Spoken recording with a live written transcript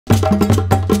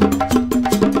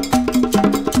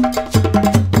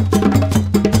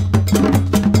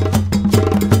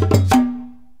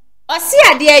Osi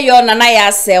ade yo nana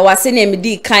ya se wase na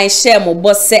medi kan share mo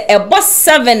boss e boss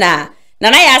 7 a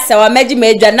nana ya se wa magi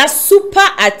medwa na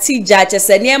super atija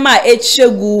chese niema a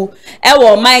echegu e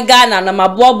wo my Ghana na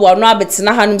maboabo no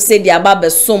abetena hanum se di aba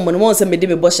besom no mo se medi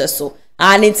me bohye so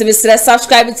and intimi sre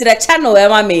subscribe to the channel e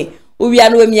ma me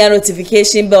uwia no emi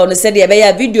notification bell no se di be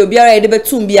ya video biara e de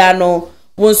betum bia no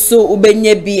wonso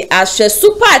ubenye bi ahwe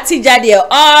super atija de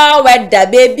all weather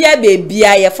baby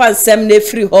ye fansem na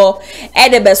free ho e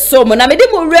de besom na me de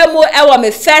mo remo e wo me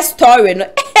first story no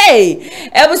hey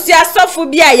ebusi asofo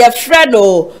bia ye friend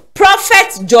o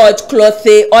Prophet George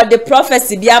Clothe or the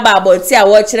prophecy bi ababonti a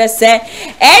wo kire se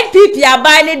NPP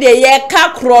abane de ye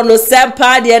ka krono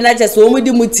sempa de na chese wo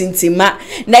mudi mutintima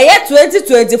na ye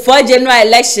 2024 January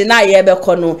election na ye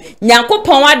bekono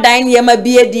nyankopon wadan ye ma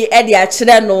bi edi e de a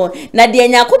kire no na de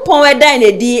nyankopon wadan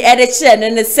na di e de kire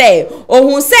ne se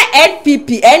ohun se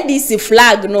NPP NDC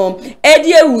flag no e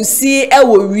de ewusi e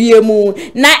wo wiemu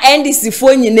na NDC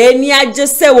fo nyina eni age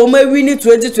se wo ma wini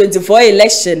 2024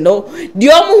 election no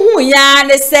de ya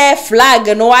ne se flag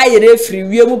no ayere free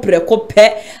wiemu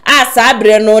prekope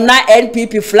asabre no na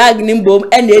NPP flag ni mbom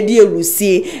ene edi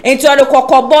erusi enti ode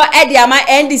kokobo ede ama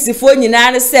NDC fo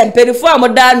nyina ne se mperifo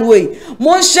amodan we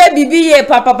monhwe bibiye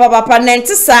papa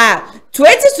nenti sa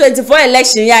 2024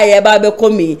 election ya ye ba be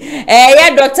komi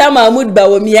ya Dr. Mahmoud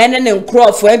Bawomi ene ne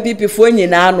nkrofo NPP fo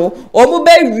nyina no omu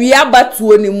be wi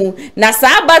abatuo ni mu na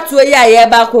sa abatuo ya ye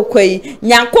ba kokoi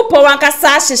nyankopon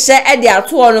wankasa hyehye ede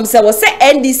ato onom se wo se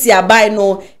NDC abai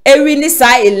no ewi ni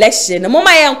sa election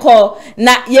moma yenko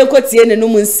na yenkotie ne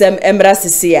num nsem emra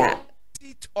sesia.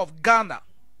 Seat of Ghana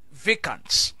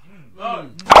vacant. I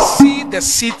see the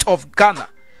seat of Ghana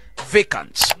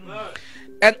vacant,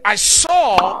 and I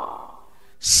saw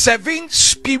 7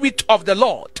 Spirit of the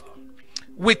Lord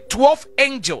with 12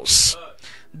 angels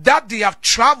that they have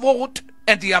traveled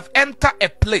and they have entered a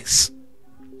place,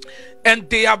 and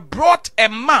they have brought a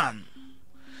man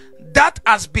that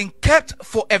has been kept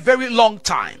for a very long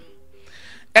time.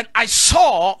 And I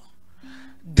saw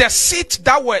the seat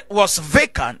that was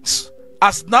vacant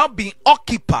has now been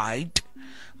occupied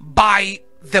by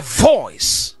the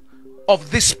voice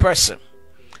of this person.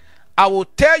 I will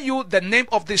tell you the name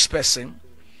of this person,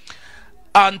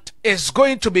 and it's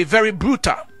going to be very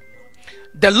brutal.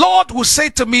 The Lord will say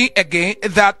to me again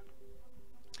that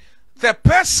the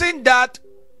person that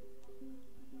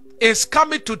is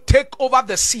coming to take over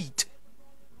the seat,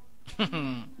 you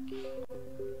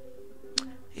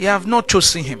have not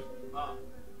chosen him.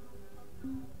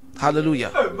 Hallelujah.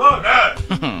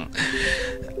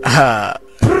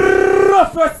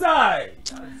 Prophesy.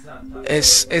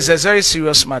 It's a very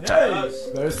serious matter. Yes,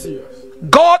 very serious.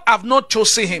 God have not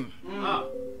chosen him,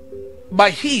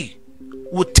 but he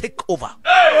will take over.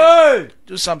 Hey.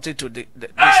 Do something to this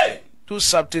thing. Do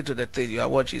something to the thing. You are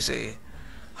what you say.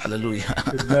 Hallelujah.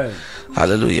 Amen.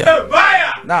 Hallelujah.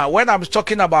 Now, when I'm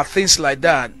talking about things like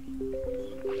that,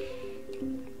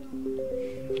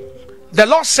 the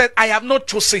Lord said, I have not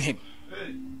chosen him,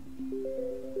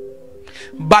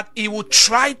 but he will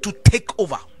try to take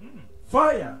over.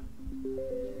 Fire.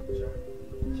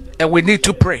 And we need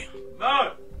to pray.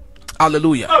 No.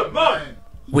 Hallelujah. No.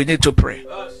 We need to pray.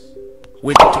 Yes.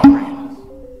 We need to pray.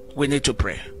 We need to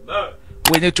pray. No.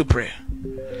 We need to pray.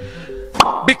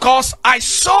 Because I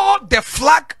saw the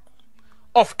flag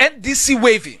of NDC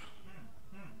waving.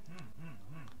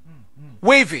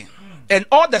 Waving. And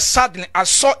all of a sudden I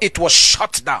saw it was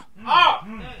shut down.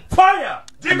 Fire.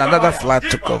 And another flag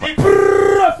took over.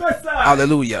 Prophesy.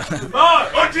 Hallelujah.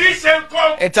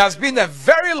 It has been a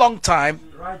very long time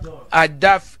I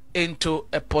dive into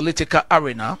a political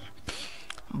arena,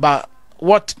 but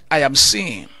what I am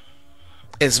seeing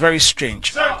is very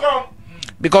strange,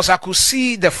 because I could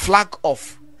see the flag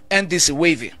of NDC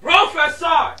waving.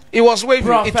 Prophesy. It was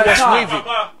waving. It was waving.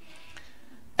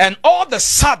 And all of a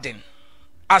sudden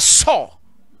I saw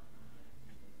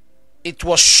it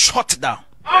was shut down.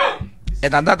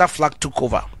 And another flag took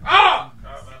over.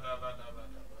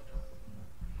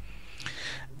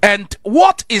 And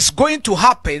what is going to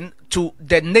happen to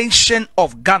the nation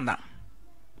of Ghana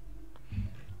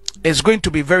is going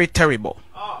to be very terrible.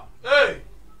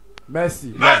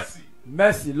 Mercy. Mercy.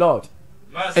 Mercy, Lord.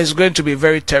 It's going to be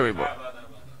very terrible.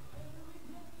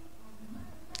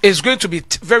 It's going to be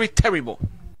very terrible.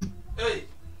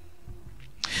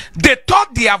 They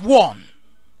thought they have won,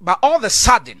 but all of a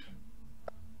sudden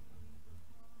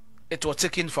it was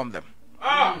taken from them.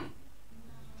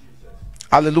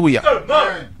 Hallelujah.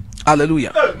 Amen.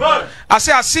 Hallelujah. Amen. I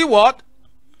say, I see what?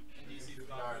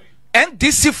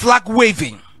 NDC flag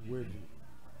waving.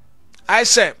 I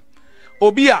say,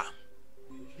 Obia,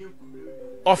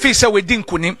 officer within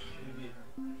Kunim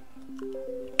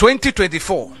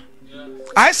 2024.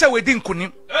 I say within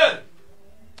Kunim.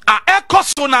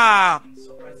 Ekosona.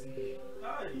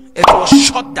 It was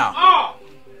shut down,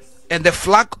 and the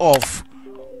flag of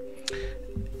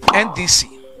NDC,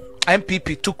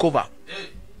 NPP took over.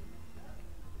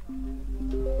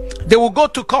 They will go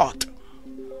to court.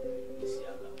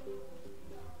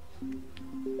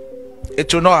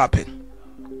 It will not happen.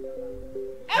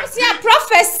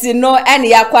 Prophecy no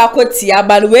any akwakoti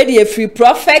aban we dey free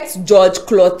prophet George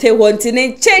Clote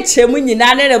wontine cheche mu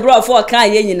nyina ne bro for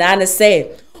kan ye nyina ne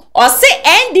say o say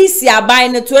NDC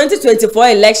aban no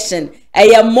 2024 election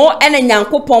eye mo ene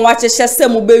nyankopon wa chehye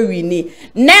semu be wini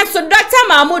nenso Dr.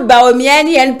 Mahmoud Bawumia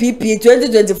ne NPP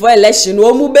 2024 election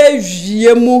o mu be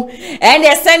wie mu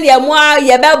ene send ye mu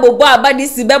ye be bobo aba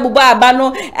disi be bobo aba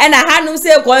no ena hanum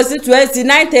say constituency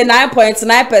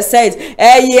 99.9%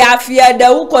 eye afia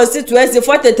da wu constituency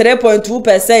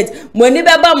 43.2% moni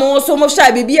be ba mo so mo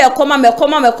sha bibi e koma me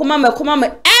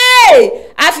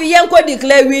afi yenko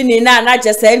declare winning na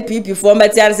just NPP for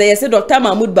Matian say yes Dr.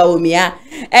 Mahmoud Bawumia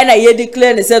and I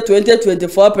declare the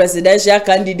 2024 presidential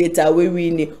candidate we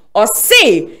winning or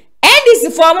say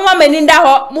NDC for mama meninda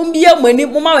ho mumbie mani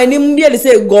mama wani mumbie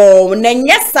say go na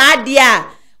nya sadia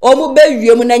o mu be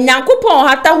wiem na nyankopon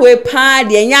hata ho pa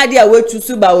de nya de a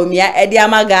wetutu Bawumia e de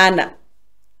amagana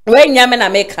we nyame na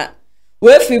meka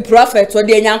we free prophet or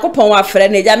the nyankopon wa frɛ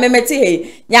ne ja memeti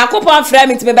he nyankopon frɛ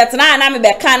me me betena na me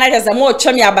be kan na jase mo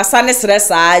twem ya basa ne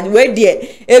sresa we de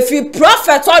if you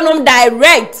prophet onum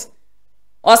direct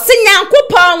or si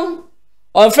nyankopon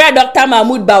on frɛ Dr.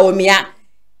 Mahmoud Bawumia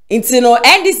intino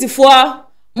NDC for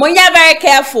monya very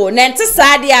careful na enti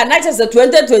sade a na jase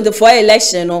 2024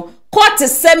 election no court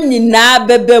sem nyina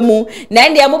bebemu na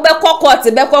ndie mo be court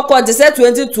say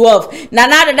 2012 na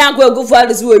na dan ko egu for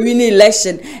this we win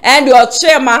election and your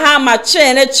chair mahama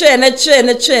chair no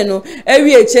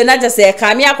ewi eche na just e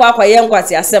kame akwa ye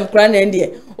nkwati asem kra na ndie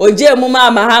oje mu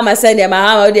mahama say ne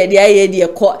mahama de aye de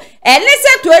ko ene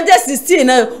say 2016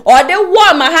 no o de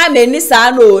war mahama ni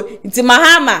sa no nti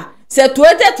mahama say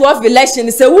 2012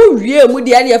 election say who wie mu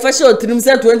de na fashion otrim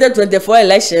say 2024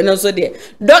 election so de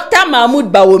Dr.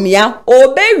 Mahmoud Bawumia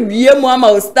obe wie mu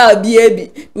ama star biebi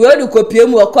we do kopie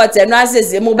mu court no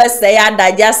asese mu be say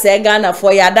adaje say Ghana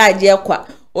for ya adaje kwa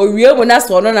o wie mu na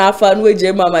so no na afa no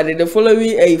eje mama de the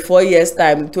following 4 years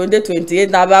time 2028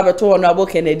 na ba to no abo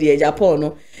Kennedy Japan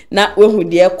no na we hu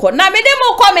de ko na me de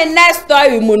mu come next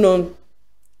story mu no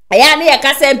aya na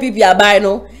yakasa NPP abai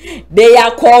no they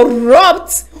are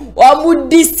corrupt omu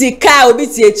disika obi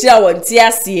ti echira wonti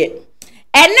ase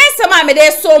enese ma me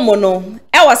de so mu no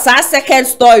e was a second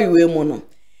story we mu no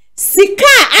sika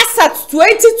asat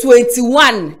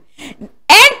 2021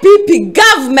 NPP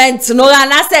government no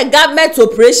na say government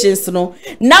operations no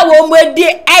na wo mu edi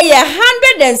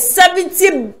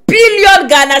 170 billion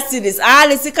Ghana cedis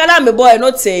ali sika na me boy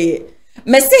no say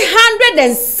me see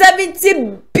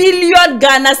 170 billion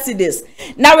Ghana cedis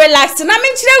na relax na me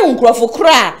chire nkrofo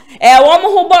kra wo mo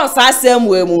ho bon sa asem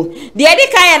we mu de edi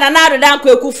kan ya na adodan ko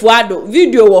ekufuado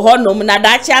video wo honom na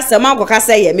da chi asem akoka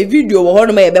say ye me video wo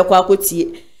honom ye bekwa akotie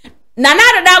na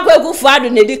adodan ko ekufuado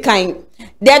na edi kan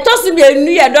de tosu bi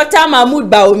enu ye Dr. Mahmoud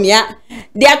Bawumia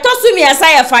de tosu mi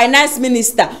asaya finance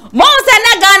minister mo se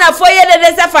na Ghana for ye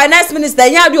de say finance minister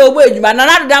nya de obo edwuma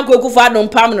na adodan ko ekufuado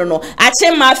mpam no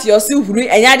ache mafia osi huru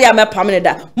enya de amepam ne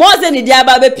da mo se ni de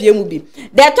aba be pie mu bi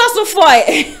de tosu for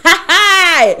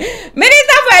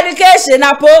Minister for Education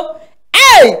apo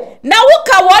na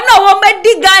wuka wona wo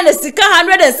medi Ghana sika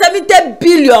 170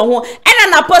 billion ho ena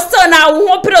na postal na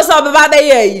wo pro so ba be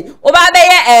yi o ba be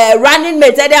running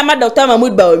mate de ama Dr.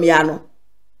 Mahmoud Bawumia no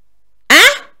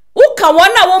wuka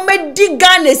wona wo medi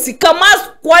Ghana sika ma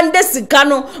Squanded sika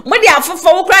no mo de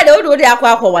afofo wo kra de wo de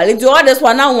akwa wale nti all this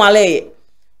one na wale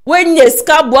when ye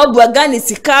sika boaboa Ghana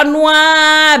sika no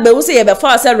be wo se ye be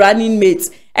fa say running mate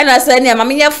ena say ne ma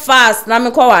me fast na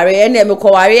me ko ware ena me ko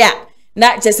ware a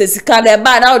na chese sika na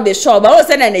ba na the shop ba wo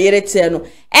say na yere tie no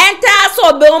enta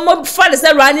so be mo fa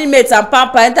say running mate and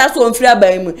pampa enta so mfiri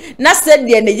aban mu na say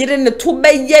de ne yere ne to be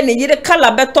ye ne yere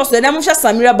kala beto so na mo hwa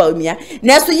Samira Bawumia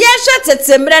na so ye hwa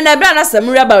tetemre na bra na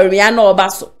Samira Bawumia na oba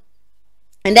so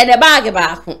and then the bag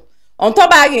back on top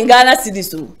bag in Ghana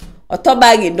cedis so on top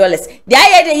bag in dollars de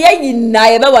aye de ye nyina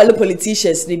ye be wale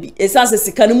politicians ni bi esanse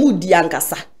sika no mudi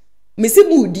ankasa mesi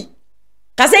mudi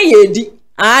kase ye di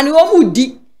ani wo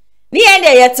mudi ni ende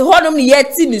yete honum ni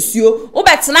yeti nisuo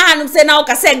ubetena hanum se na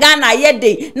ukase Ghana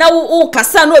yede na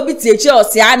ukasa na obi tiechi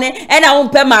osiane ena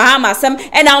umpe mahama asem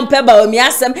ena umpe baomi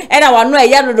asem ena wano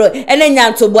eyadodo ena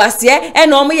nyantobu asie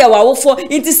ena omu ye wawofo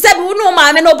inti sebi unu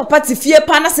maame na papa tifie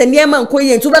pa na se niema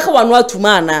nkoye ntu beka wano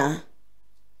atuma ana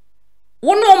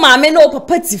wono maame na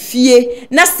papa tifie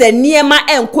na se niema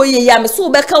enkoye ya me so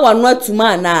beka wano atuma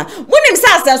ana munim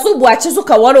sa asenso buache so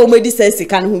ka wara omedi sense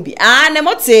kan ho bi ne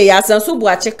mote ya asenso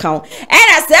buache kan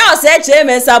ena se o se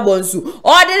cheme sabonsu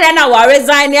odire na wa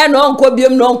resign ya no nko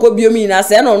biom na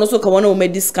se no so ka wona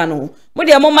omedi scan ho mo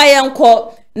de mo maye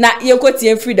nko na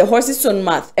yekotie free the horses on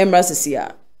math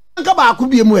emrasesia nka ba ku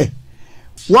biom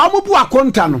wa mo bu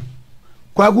akonta no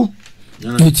kwagu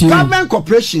government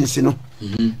corporations no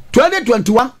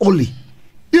 2021 only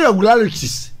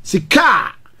irregularities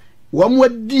sika wa mo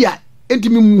dia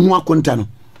entimi mu akonta no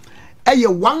eye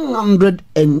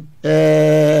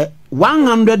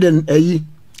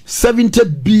 170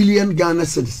 billion Ghana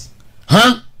cedis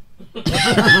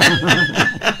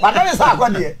what is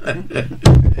happening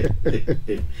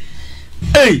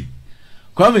Hey,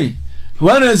 Kwame,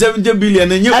 170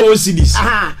 billion and you all cities.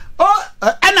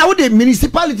 And now the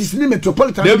municipalities in the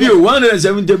metropolitan. There be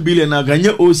 170 billion and can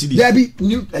you all cities. There be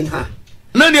new.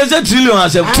 No, there's a trillion. I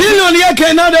said trillion. You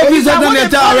cannot have this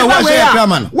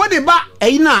what about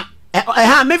a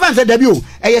me fan said debut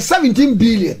a 17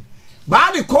 billion.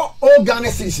 But the call all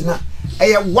Ghana cities now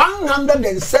a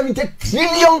 170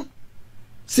 trillion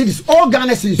cities all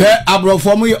Ghana cities. Abro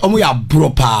for me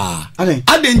bropa. I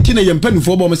didn't think you penny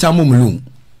for bomb some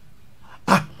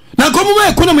na komo ma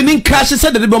economy nin crash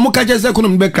said the bomo ka just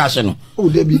economy be crash no oh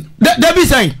debi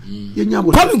saying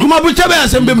come kuma bu chebe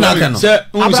asem bem na kan no say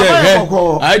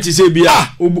I ti say bia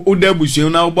o da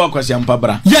busuan na wo akwasi ampa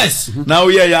bra yes na wo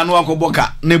ye ya no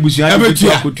akoboka na busuan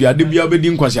akotua de bia obedi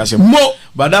nkwasi asem mo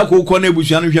bada ko ko na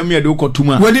busuan hwem ye de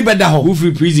kotuma wodi beda ho wo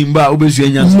free prison ba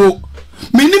obesuan nya mo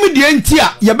minimum de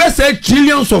antia ye be say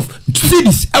trillions of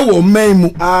cities e wo man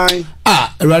mu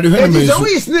radio hwem so we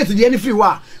is net the any free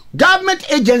wa government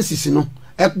agencies, you know,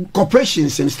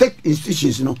 corporations and state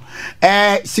institutions, you know,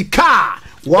 sika,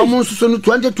 woman,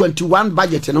 2021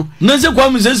 budget, you know. Nancy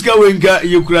Kwamiseska wenga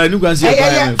Ukraine, you can say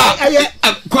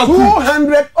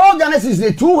 200 organizations,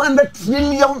 the 200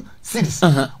 trillion cities.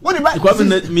 What about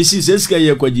Mrs. Seska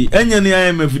Yakwaji, any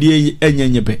IMF,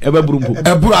 Enyepe, ever brumpo,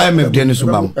 a poor IMF, Dennis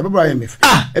Obama, IMF.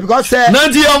 Because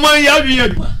Nancy, Oman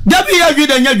Yavi, than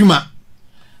Yaguma.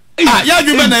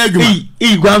 Yaguma,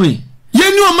 Gwami.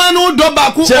 Yenu man who do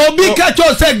baku obi catch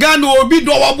us say Ghana obi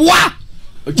do wabwa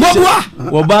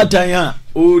wabata ya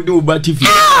o do batifi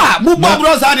bu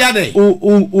bro sa dia dey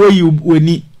o you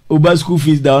weni oba school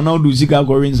fees da na do sika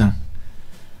korinsa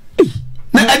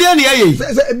na ade ne yeye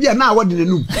say bia na awode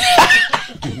nenum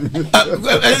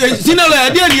sinalo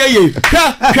ade ne yeye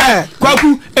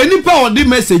kwaku enipa odi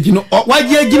message no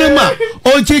waje agine ma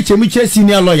o chechemi che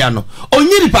senior lawyer no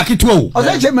onyiri paketo o o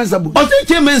say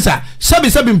chemensa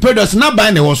sabi product na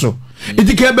buy ne wo so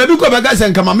itike baby ko baga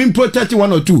sen kama me protect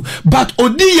 1 or 2 but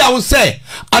odi ya wo say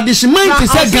adishman ti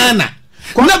say Ghana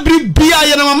na bia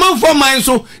ya na mama for mine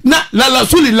so na la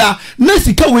sulila na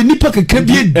sika we nipa keka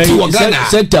bi di wo Ghana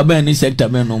sector ben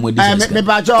no mo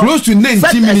close to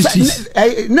 19 ministries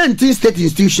 19 state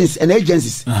institutions and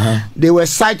agencies they were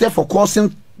cited for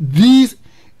causing these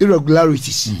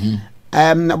irregularities.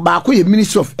 Baako ye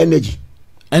Ministry of Energy.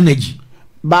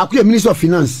 Baako ye Ministry of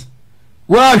Finance.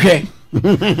 Okay.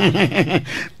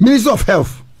 Ministry of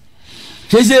Health.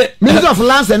 Ministry of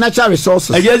Lands and Natural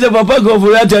Resources. I guess papa go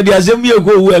for that the assembly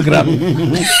go work ram. The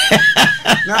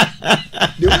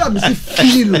way I see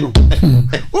feel no.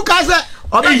 Who can say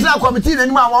obesa committee na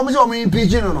nima wa mo say o me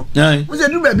impeach no. Mo say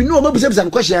do baby no o mabuse bisa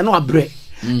question no abre.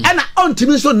 And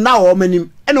ontimi so now o manim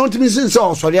and ontimi so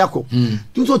sori akọ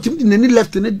tu so timi nani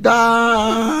left ne da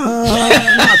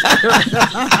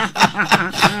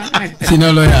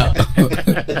sinalo ya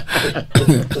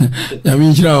ya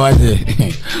minchira wate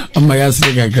amma ya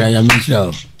sika kra ya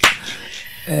minchira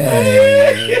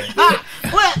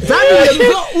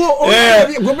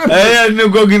no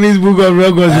go Guinness Book of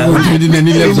Records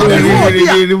nani left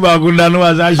ni ba ko da no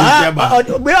wa sa shi ba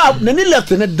nani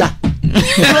left ne da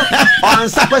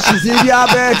answer questions in the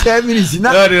about 10 minutes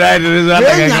now. Right,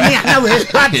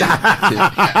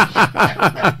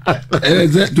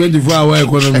 24-hour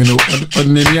economy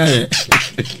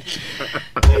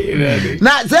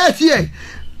now that's here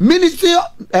Ministry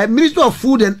of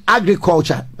Food and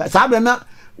Agriculture. Sabena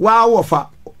wow offer.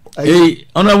 Hey,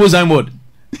 honorable signboard.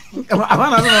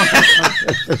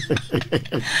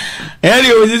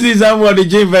 Anyway, this is someone the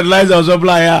chief fertilizer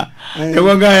supplier. The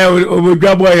one guy will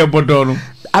grab away your potato.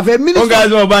 I've a minister. Guys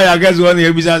will buy, I guess one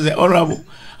year besides honorable.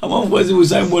 I'm on for the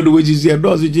signboard which is here,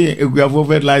 does it? If we have for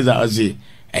fertilizer, I see.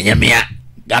 And Yamia,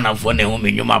 Ghana for the home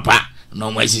in your mapa.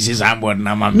 No, my sister's signboard,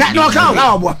 Nama. No,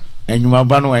 how? And you are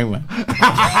Banway.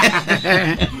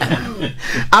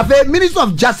 I've a minister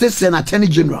of justice and attorney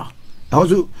general.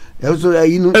 Also,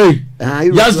 you know,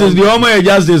 justice, the Homer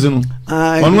justice. On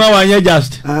one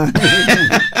just.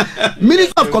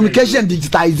 Minister of Communication and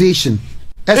Digitization.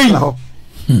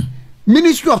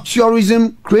 Ministry of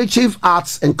Tourism, Creative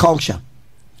Arts and Culture.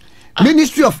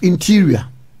 Ministry of Interior.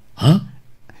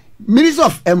 Ministry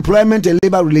of Employment and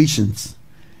Labor Relations.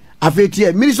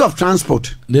 Ministry of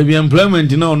Transport. There be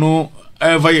employment, no.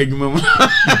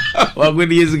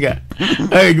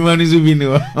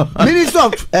 Minister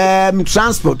of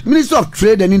Transport, Minister of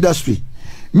Trade and Industry,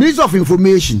 Minister of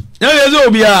Information,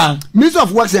 Minister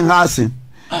of Works and Housing,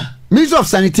 Minister of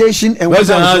Sanitation and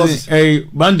Water Resources.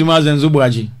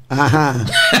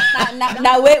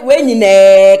 Now when you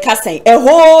say a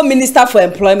whole Minister for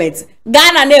Employment,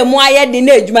 Ghana ne mo aye de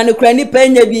na adwuma no kra ni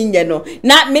panya bi nye no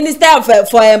na Minister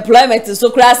for Employment so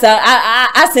kra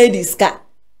asa diska.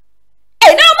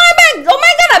 Hey, now my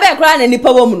Ghana be kra na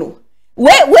nipa wo mu no.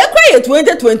 We kra ye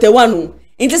 2021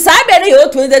 Inti sabe na ye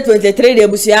 2023 de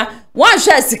busia wan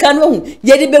hwa sika no hu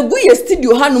ye de begu ye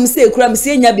studio hanum se kra me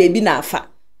se nya baby na afa.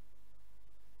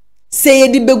 Se ye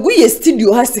de begu ye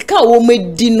studio ha sika wo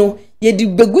medi no ye de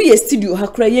begu ye studio ha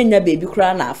kra ye nya baby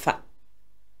kra na afa.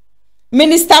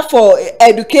 Minister for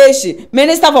Education,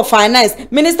 Minister for Finance,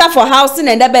 Minister for Housing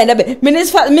and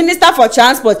Minister for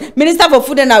Transport, Minister for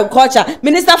Food and Agriculture,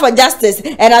 Minister for Justice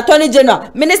and Attorney General,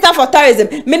 Minister for Tourism,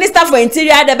 Minister for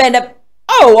Interior and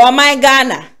oh my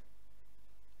Ghana.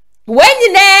 When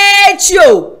you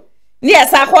know near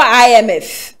Sakwa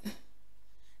IMF.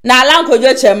 Na lanko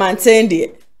jo chairman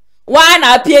tendi. One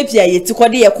apia ye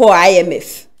tikodi ye ko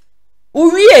IMF.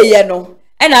 Uwie ye no.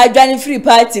 And I join free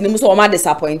party ni muso ma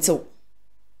disappointed.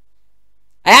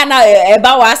 I na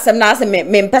eba wa asem na asem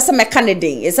me mpese me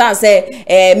Canadian. E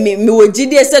say me wo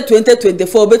gidi say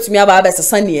 2024 betumi aba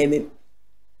abesesa ne eme.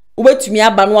 Ubetumi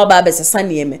aba no aba abesesa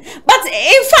ne eme. But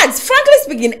in fact, frankly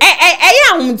speaking,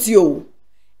 ya humti o.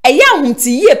 Ya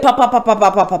humti ye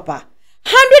papa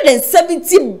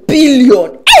 170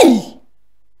 billion. Hey!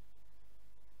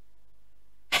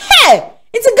 Hey!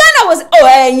 It's Ghana was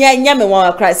nya me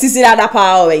wan cry. Sisi ada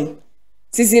pa we.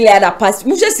 Sisi ada pa.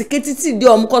 Mu je siketiti de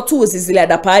omko to sisi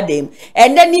ada pa dem.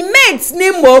 And then the mates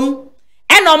ni mom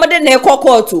and omode na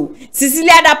ekokoto. Sisi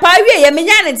ada pa wie ye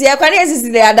menya ne te e kwani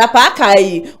sisi ada pa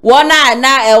kai. Wona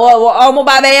na omo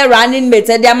ba be running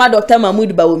mate de ama Dr.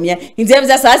 Mahmoud Bawumia. Nti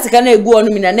be sa sika na egu onu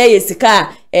mi na ye sika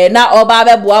na oba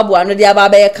be boaboa no de aba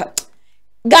be ka.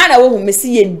 Ghana wo hu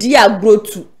mesi ye di agro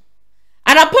tu.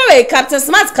 And a Captain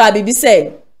Smart car bibi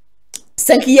say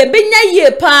sanki ye benya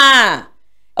ye pa.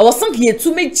 I was sanki ye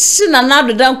to me chin and now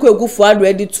the damn go for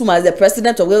ready to as the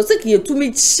president of Wales. Sanki ye to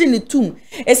me chin it too.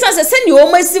 It says send you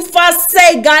almost fast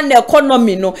say Ghana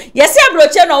economy no. Yes, ya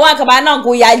broche no waka ba na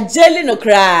go ya jelly no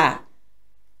kra.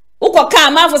 Uko ka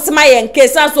ma for sema ye nke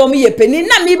so me ye peni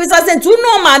na me bi sa sent tu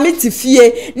no ma me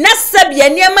tifie na sabia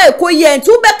niema ekoye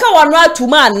ntu beka wano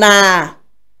atuma na.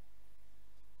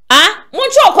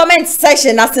 Muncho comment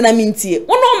section asena mintie.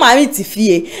 Uno ma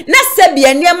mitifie. Na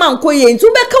sebia niema nkoye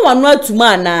ntu beka wanu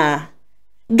atuma na.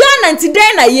 Ghana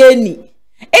ntide na yeni.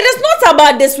 It is not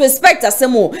about disrespect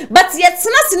asemo, but yet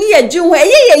snasini ye jinwe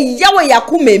ye yawo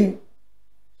yakumem.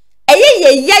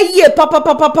 Ye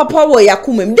papa wo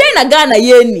yakumem. Den na Ghana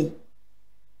yeni.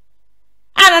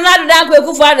 And another dan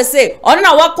kweku father say, on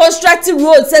na wa constructing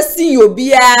road say see you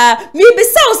bia. Me be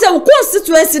say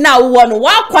constituency na wo no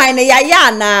wa kwan na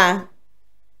ya na.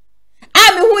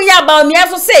 Ami hu ya ba me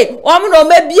so say, o mo no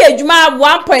ma bia adwuma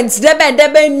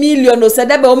 1.7 million no say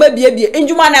debe o ma bia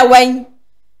adwuma na wan.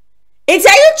 It's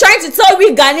are you trying to tell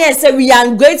we Ghanaians say we are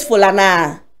ungrateful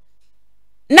ana?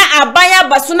 Na abaya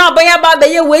baso na abaya ba be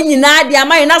ye we nyina de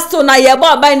amai na still na ye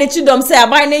ba abai na chidom say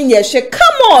abai na nye hwe.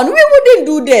 Come on, we wouldn't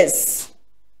do this.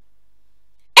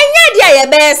 Enya dia ye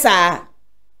besa.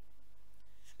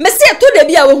 Mesi to de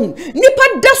bia wo hu.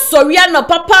 Nipa da soria no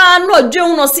papa no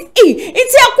odwen no se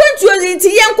nti akwantu nti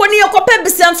ye nkoni ye kopa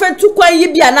bisamfa tu kwan ye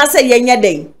bia na se ye nya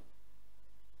den.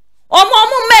 Omo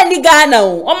mani Ghana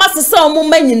o. Omo sesa omo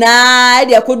manyina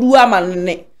de akodu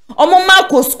amanne. Omo ma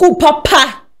ko school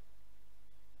papa.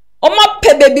 Omo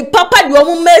pe baby papa de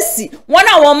omo mercy.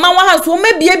 Wona wo ma wa ha so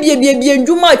omo bie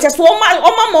ndwuma che so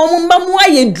omo mba mu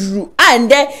ayeduru.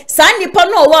 Ande sa nipa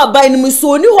no wo aban mu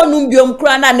so ni honum biom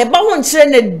kra na ne ba ho nkyere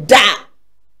ne da.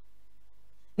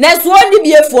 Na so ni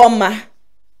bie fo ma.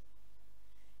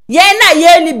 ye na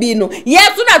ye ni bi no ye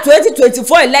to na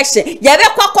 2024 election ye be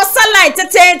kwakọ line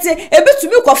tetente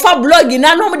ebetumi kofa blog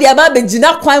na no de aba be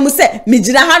gina kwan mu se me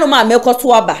gina ha no ma me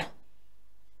koto aba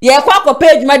ye kwakọ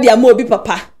page ma de ama obi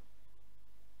papa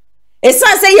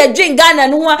esan say ye drink Ghana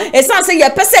no ho esan say ye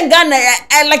pese Ghana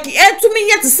like etumi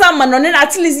ye tsama no ne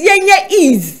at least ye nye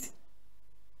ease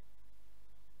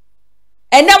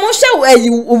and na mo hwe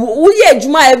we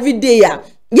adwuma every day ya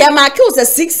yeah, my kills are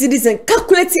 6 cities and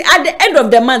calculating at the end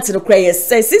of the month no cry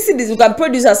say 6 cities you can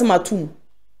produce as matum.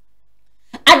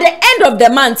 At the end of the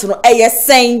month no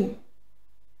saying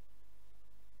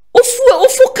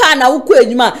ufu kana uku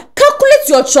edwuma calculate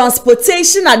your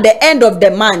transportation at the end of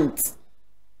the month.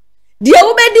 The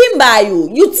obedi mbayo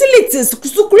utilities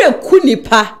kusukure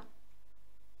kunipa.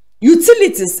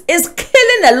 Utilities is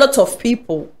killing a lot of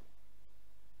people.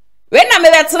 When I'm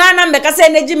a veteran, I'm a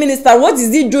energy minister. What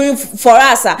is he doing for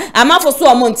us? I'm out for so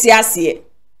a montiasi.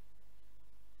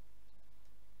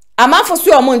 I'm out for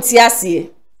so a montiasi.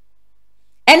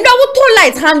 And I would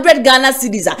told like 100 Ghana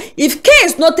cedis. If K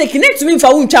is not taking it to me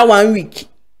for 1 week,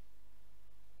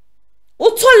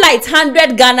 would told like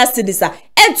 100 Ghana cedis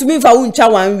and to me for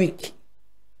 1 week.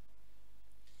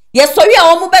 Yes, so we are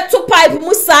almost to pipe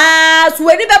Musa. So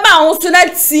when you on to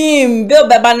that team, Bill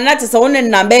Babanat is on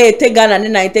and Nabe, take Ghana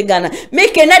and I take Ghana.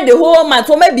 Making it the whole month,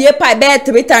 or maybe a pie bear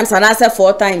 3 times and answer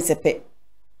 4 times a pay.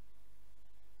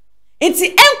 It's the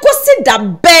encosi da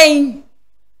bang.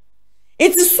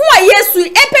 It is why yes, we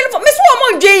open for Miss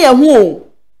Woman J and who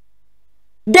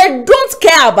they don't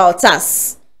care about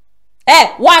us.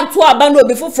 1 2 abandon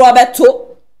before Robert 2.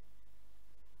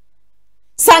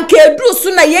 Sankedu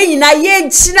suna ye na ye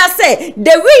china say the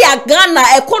way ya Ghana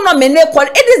economy ne call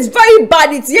it is very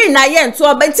bad. It's ye na ye nto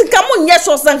aba ntinka mo nye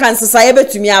so sankan sesa ye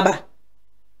betumi aba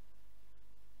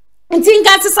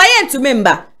ntinka sesa ye ntumi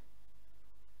mba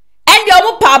and the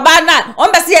omo pa ba na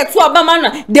on be say ye to aba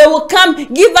man they will come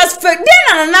give us then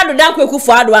another dan kweku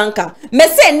for adwanka me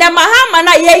say na Mahama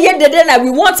na ye dede na we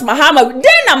want Mahama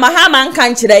then na Mahama anka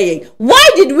nchire ye why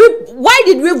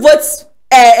did we vote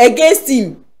against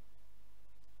him?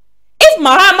 If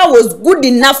Mahama was good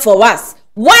enough for us,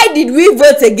 why did we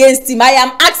vote against him? I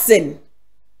am asking.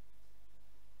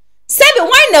 Say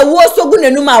why na wo so good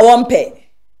enuma wompe?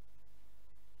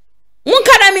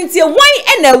 Munkana mintie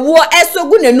why na wo so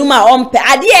good enuma wompe?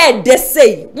 Ade de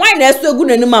say why na so good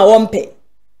enuma wompe?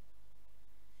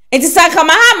 Enti saka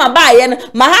Mahama ba ye no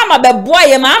Mahama be boy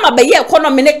ye Mahama be ye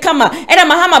economy ne kama e na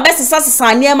Mahama be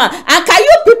sesa niema and can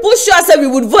you people sure say we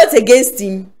would vote against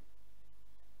him?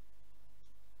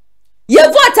 You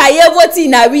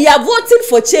voting now. We are voting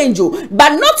for change, but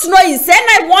not knowing say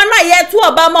na one year to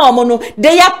Obama or no.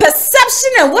 Their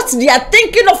perception and what they are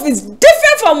thinking of is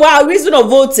different from our reason of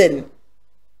voting.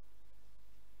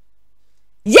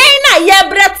 Ye na ye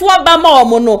bre to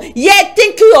Obama or no. Ye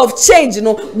thinking of change,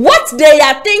 no. What they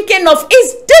are thinking of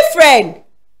is different.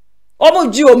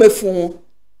 Omo ji omefun.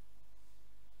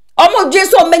 Omo ji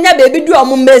so menya baby do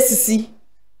omo mesisi.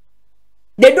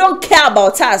 They don't care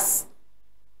about us.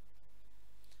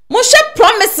 Moshe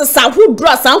promises who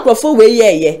draw some crofo we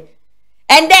ye.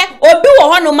 And then obi wo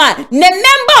hono ma ne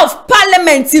member of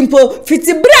parliament impo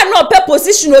fitibra no pe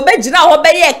position obe gina ho be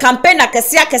ye campaign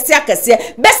akese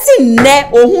besi ne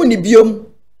ohun ni biom.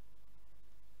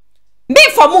 Me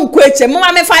for mu nkweche mo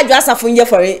ma me fa adwasafo nye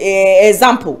for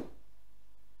example.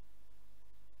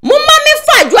 Mo ma me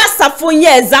fa adwasafo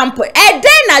nye example.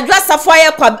 Den na adwasafo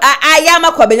ye kwa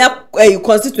ayama kwa benya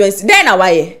constituency den na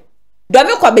waye.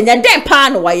 Domi kwa benya den pa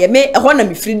no waye me ehona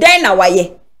me free den na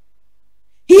waye.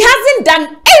 He hasn't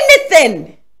done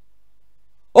anything.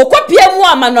 Okopia mu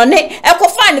amanone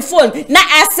ekofa ni phone na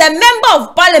as a member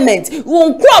of parliament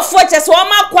wonko ofo so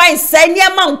ma kwan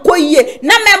sanya ma nkoyie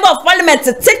na member of parliament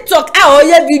TikTok a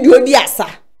oye video bi asa.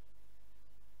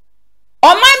 O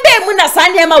man be mu na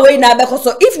sanya ma we na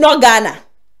bekoso if not Ghana.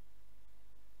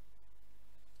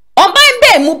 O man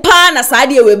be mu pa na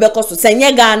sade we bekoso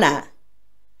sanya Ghana.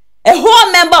 A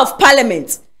whole member of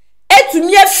parliament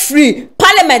etumie free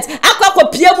parliament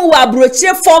akwakopia mu wa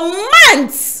brochie for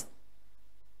months.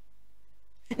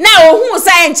 Now who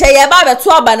say enche ye ba be to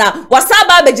aba na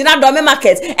wasaba be gina do me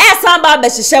market samba be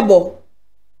hihebo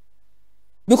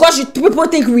because people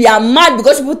think we are mad,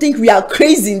 because people think we are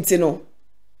crazy ntino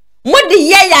mo de ye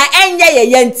ya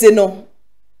enye ye ntino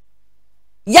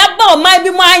yaba o man bi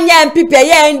mo anya NPP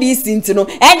ye NDC ntino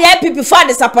and the NPP for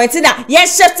disappointed na ye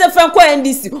shift from ko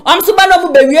NDC so ba no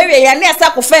mo be wiwe ye na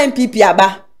esa ko fa NPP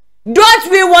aba.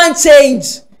 Don't we want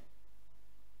change?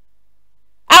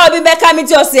 I'll be back coming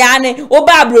to Oceane,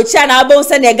 Oba Brochana,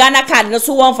 Bones and a Ghana card, no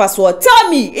so one for sword. Tell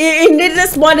me in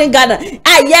this morning, Ghana,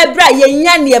 yeah, bra,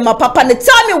 yeah, my papa, and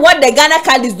tell me what the Ghana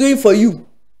card is doing for you.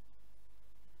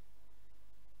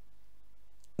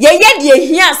 Yeah,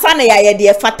 here, son, yeah,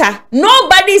 dear fata.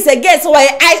 Nobody is against. So I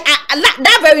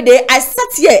that very day I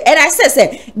sat here and I said,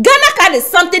 Ghana card is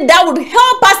something that would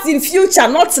help us in future,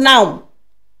 not now.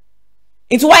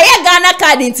 It's why Ghana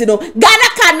card into no Ghana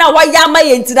card now. Why am I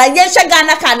into that? Yes,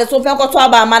 Ghana card. So what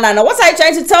are you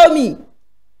trying to tell me?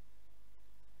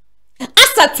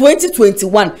 After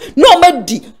 2021,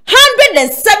 nobody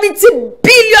 170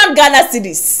 billion Ghana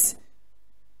cedis.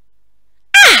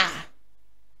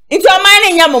 Into your mind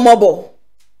and yamomobo.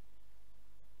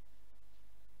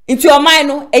 Into your mind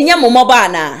no and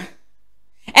yamomobana.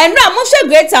 And now Moshe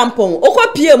Great Tampon,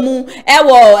 Oko Piemu,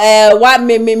 what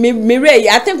me,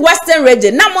 I think Western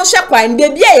region. Now Moshe Quine,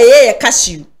 baby, a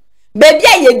cashew. Baby,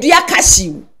 a dear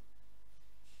cashew.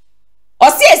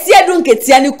 Or see a drunk it,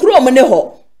 and you chrome in the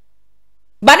hole.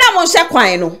 But now Moshe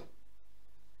Quine.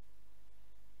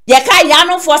 Yaka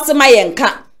Yano foster my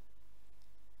yanka.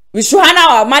 We should have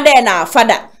our mother and our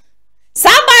father.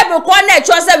 Some Bible corner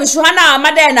chose we should have our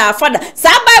mother and our father.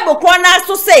 Some Bible corner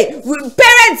to say,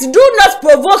 parents, do not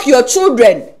provoke your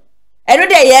children. And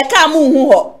they ye come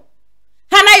ho.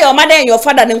 Hana your mother and your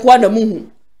father in corner muhu.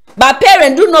 But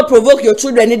parents, do not provoke your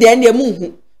children in the end of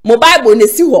muhu. Mo Bible ne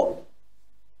si ho.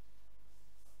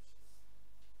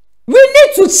 We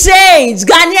need to change.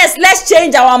 Ghanaians, let's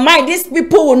change our mind. These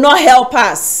people will not help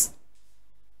us.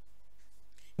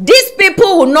 These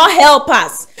people will not help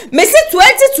us. Me see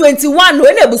 2021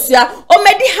 when ebusia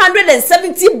already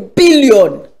 170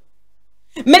 billion.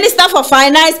 Minister for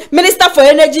Finance, Minister for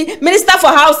Energy, Minister for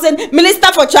Housing,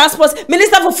 Minister for Transport,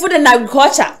 Minister for Food and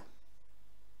Agriculture.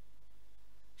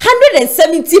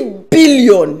 170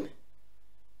 billion.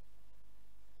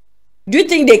 Do you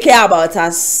think they care about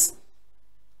us?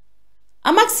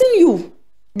 I'm asking you.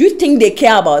 Do you think they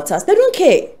care about us? They don't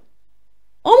care.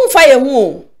 I'm fire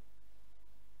home.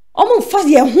 Omo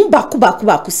fadi ehun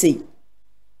baku say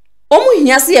omo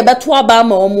hia se ye beto aba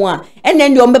ma omo a ene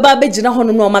ndi omo beba begina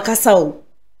hono no makasa o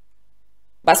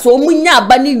baso omo nya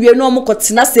aba ni wie no omo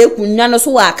kotena se ekunwa no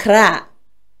so wa akra.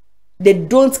 They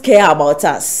don't care about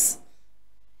us.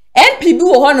 NPP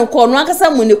wo hono ko no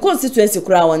akasa mu ne constituency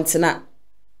kura wontena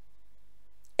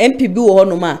NPP wo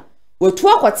hono ma wetu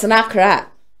akotena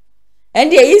akra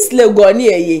ende e East Lagos ni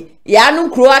eye ya no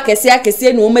kuro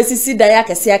akese no omasisi dan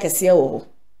akese wo.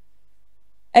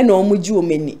 And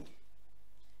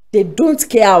they don't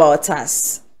care about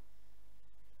us.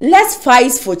 Let's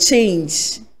fight for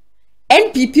change.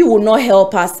 NPP will not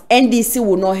help us. NDC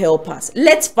will not help us.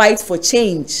 Let's fight for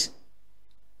change.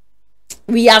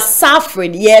 We are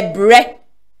suffering, yeah, bre.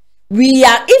 We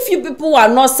are. If you people are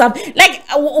not suffering, like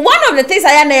one of the things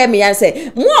I hear me and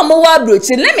say,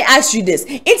 let me ask you this: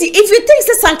 if you think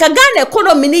say Sanka Ghana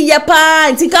economy ni yepa,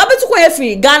 inti kabetu kwa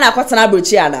free Ghana kwatana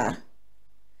brochiana.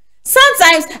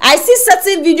 Sometimes I see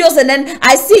certain videos and then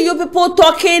I see you people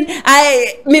talking.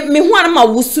 Me wana ma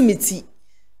wusumiti.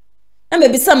 Na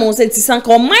maybe someone say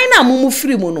sanka o mine mumu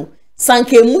free mono.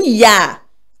 Sanka mu ya.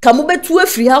 Kamu betu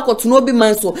free ha ko tuno bi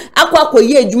manso. Akwa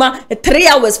ye adwuma 3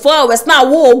 hours 4 hours na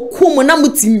wo kumu na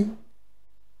mutimi.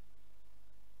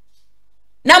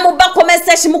 Na mu ba comment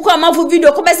section mu ko amafu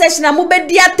video comment section na mu be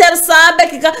dia tersa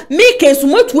bekika mi kensu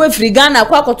motu free Ghana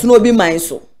akwa tuno bi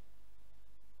manso.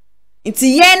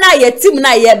 Inti yena yetim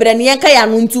na yebre ne yenka ya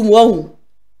no ntum wahu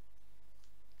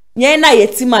yena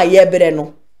yetim a yebre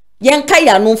no yenka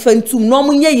ya no fantum no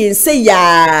munye yense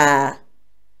ya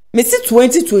me see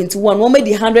 2021 no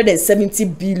made 170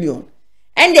 billion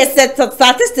and the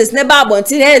statistics never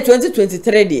about in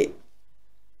 2023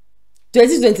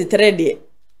 there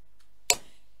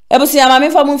ebusi ama me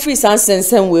fa mu free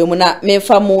sansensen we mu na me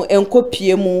fa mu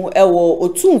enkopie mu ewo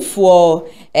OTUMFUO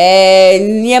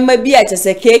niema bi a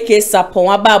chese keke sapon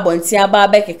aba abonti aba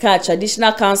bekeka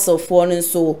traditional council for no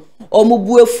so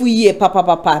omubuefu yie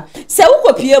papa se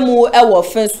ukopie mu ewo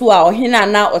fenso a ohina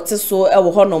na oteso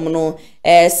ewo honom no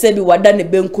sebi wada ne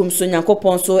benkum so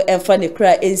nyankopon so emfa ne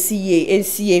kra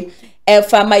NCA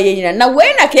emfa ma yenyina na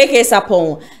we na keke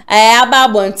sapon aba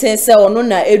abonti se ono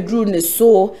na edru ne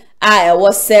so I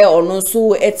was say or no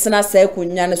so etna se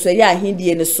kunya so ya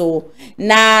ahindie ne so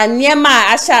na niema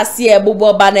asha se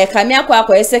ebubo ba na kame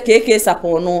akwa ese keke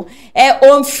sapon no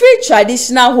on free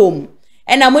traditional home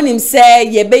and amonim say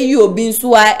ye be yi obi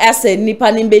nso ase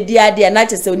nipa ne bedi ade na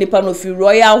chese nipa no free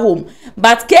royal home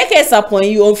but keke sapon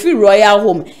yi on free royal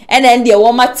home and then de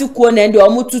wo matikuo na de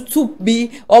omututu bi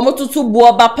omututu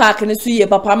bo ba park ne so ye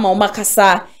papa ma o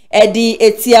makasa edi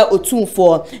etia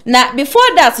otumfuo na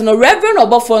before that no Reverend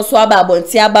Obofo so aba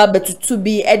abonti aba betutu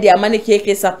bi edi amane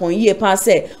keke sapon yie pan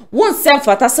se won sem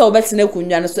fata se obetene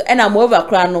kunwa no so ena mo over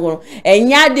kra no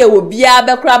enya de obi a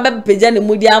be kra be peja ne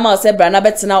mudi ama se bra na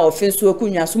betena ofenso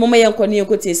kunwa so mo yenko ne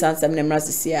yenko tie sansem ne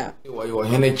mrasisia wo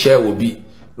hene che obi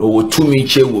no wo tumi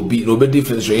che obi no be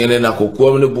difference yene na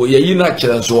kokko ne bo ye na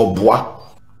kire so oboa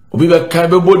obi be kan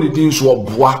be bo ne din so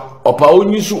oboa opa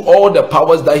onyi so all the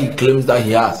powers that he claims that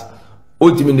he has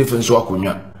ultimate difference so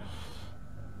akonya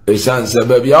esan se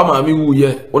ba bia ma mi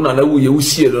wuye ona na wuye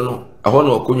usie do no aho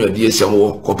na akonya di esem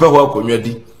wo kope ho akonya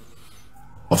di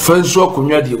ofenso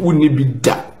akonya di uni bi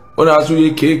da ona aso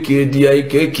ye keke di ai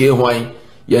keke hwan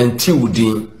ye nti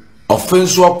udin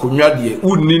ofenso akonya di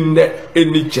uni ne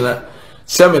eni kina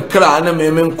se me kra na me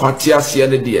nkwate ase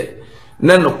ne de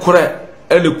na no kore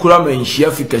ele kura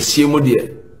manhia fikasie mu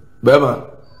de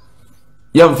bema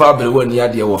yamfa abelwani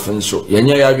ade wo fenso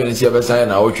yenya ya adwene se besa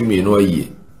na awotwemi no ayi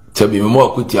tabi memo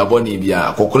akuti aboni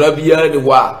bia kokora bia ne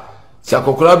wa se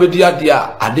kokora be dia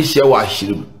dia ade hye wa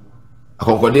ahyirim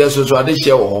akokode so ade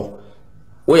hye wo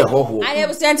wo ya hoho I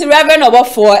have sent Reverend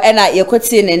Obofo ena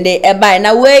yekoti ne nde eba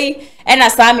na wei ena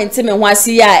samenti me ho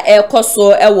asi ya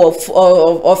ekoso ewo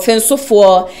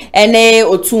offensefo ene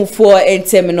otumfo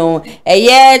entem no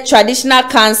eye traditional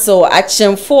council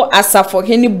achemfo asafo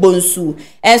heni bonsu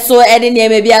enso ede ne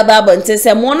mebi aba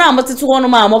ntese mo na amoteto wono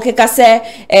ma amokeka se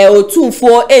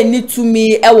otumfo eni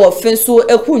tumi ewo offenso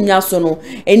ekunwa so no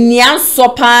enia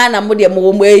nsopa na mo de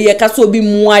mo eye kaso obi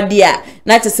muade a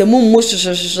na tese mummu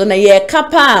hwehwehwe na ye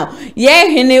kapa ye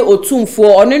hene otumfo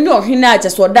ono ne ohene a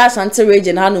tese oda Asante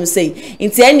region hanum sei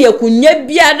nti ene ekunya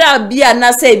biara bia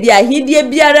na sei bia hidie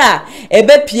biara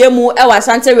ebe piemu ewa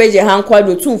Asante region hankwa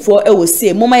do otumfo ewo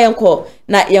sie moma yenko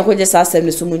na yenko je sa asem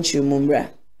ne so munchi mumbra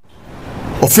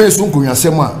ofenso nkunya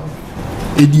asem a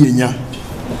edi enya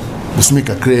busumi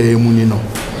kakra emu ni no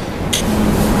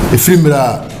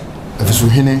efrimra afeso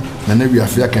hene na na wi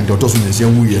afia kente otoso nese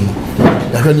wuye no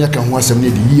yahwe ne aka ho asem ne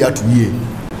de yi atu yi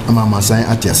ama masan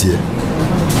atiase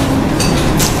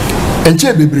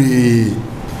enche bebre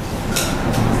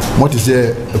moti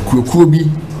se akuakuo bi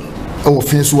ewo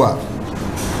fenso a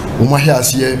wo ma hia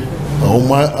ase wo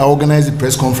ma organize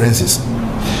press conferences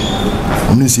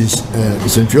omnisi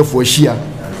sentwefo hia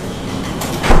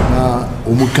na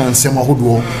wo mu kan sema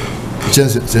hodo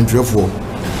sentwefo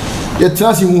ye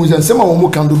transi hu sema wo mu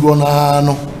kan dodo na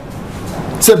no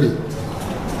sebi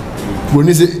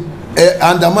bonise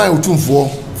andamai otumfo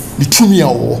ni tumi a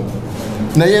wo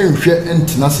na ye nhwe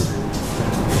entinase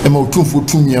ema otumfo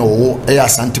tumi a wo ya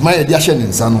santima ye de ahye ne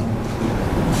nsa no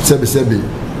sebe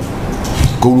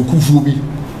ko rukufu bi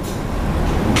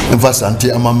enfa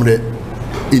sante amamre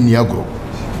eni agro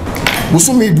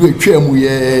busumi du etwa mu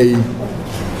ye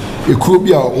ekuro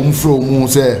bi a omfro mu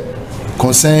se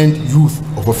concerned youth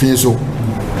of offenso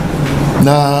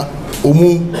na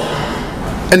omu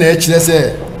ena e kire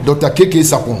se Dr. KK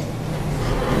Sapon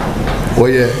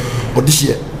oye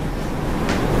odihye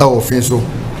a offenso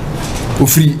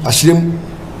ofri ahyirem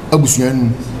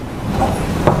abusuanu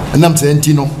enam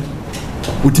senti no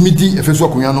utimidi efeso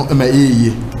akonya no ema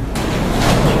eyeye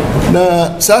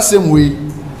na sasem we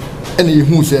ene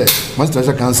yehu se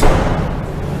master cancer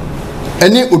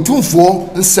ene otumfo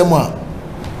nsem a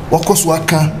wakoso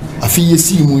aka afi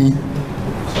yesi mu yi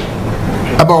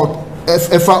about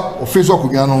efa ofeso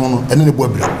akonya no ene ne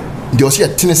boabira ndi o se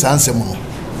tene sa nsem no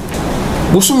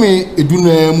busumi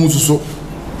eduna mu suso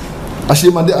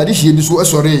ahyirem de adihye bi so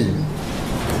esore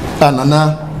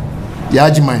anana ya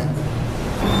ajiman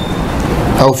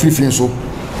our free so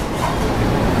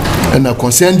and a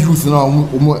concerned youth now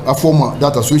a former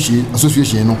that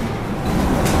association no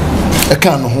e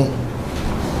kan no ho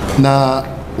na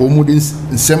omudin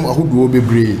nsem ahodo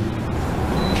bebre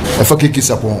e fa keke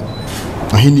sapon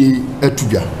ahini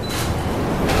atubia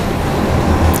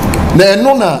na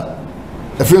eno na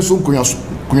e fe so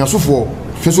kunyasofo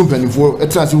fe so mpanifo e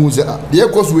transi hu se de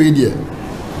ekoso we de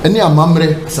eni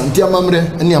amamre santi amamre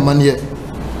eni amane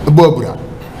e babura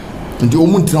ndi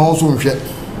omuntra ho so nhwe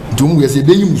ndi omu yese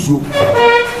be yimuso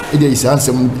e de isa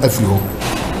ansem afiri ho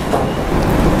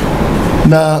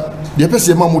na de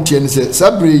pese ma motie ne se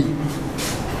sabre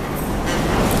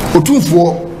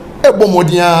otumfo e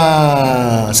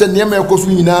bomodia se niam ekoso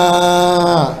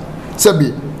nyina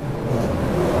sabe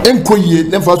enkoyie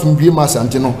ne fa so mbie ma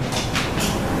asante no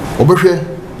obehwe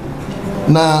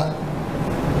na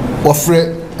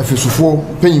ofre afisufo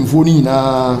panyimfo ni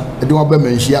nyina e de waba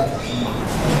manhia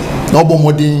na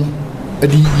obomodin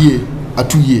adi yie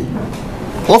atu yie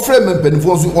ofre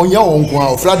mempanifo so onya wonko a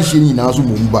ofra de hye ni nyina so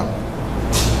momba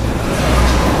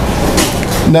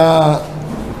na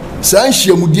saa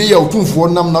nhyiamudie ya otumfuo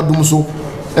nam na dom so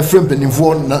efrem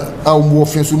penimfo na awmo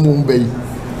ofen so mu mbai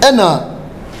ena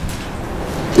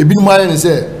ebinum aye ne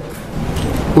se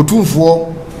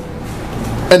otumfuo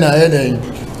ena eden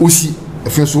osi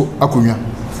efen so akonwa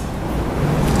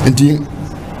enti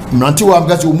mranti wa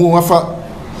abgati omu wafa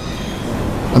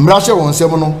mrahye won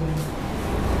sem no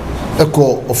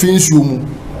eko ofinsuo mu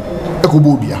eko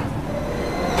bodua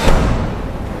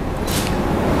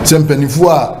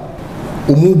sempenifo a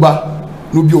omuba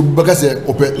no bi obaka se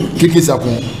ope keke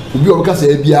sakon obi obaka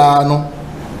se bia no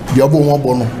bia obo won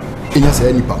bo no enya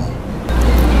se nipa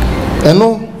no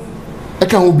eno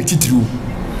eka ho bi titiru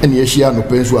ene ye hia no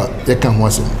penso a ye ka ho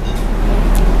asem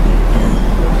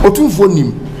otumfo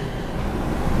nim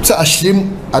sa ahyem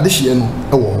adehye no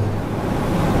ewo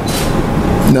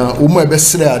na omo ebe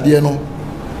sere ade no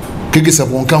keke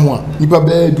sakon ka ho a nipa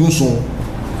be dunso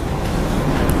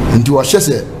nti wa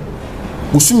hyese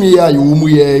usumi ya yomu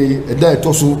ye eda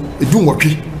etoso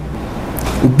edunwotwe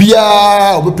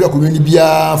obia obepia komani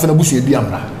bia fa na busu ebi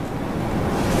amra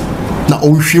na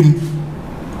onhwem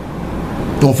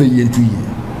don fe yentu yi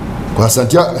kwa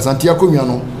santia konwa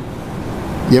no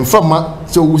ye mfa ma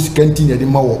se wo sikanti ne de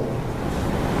mawo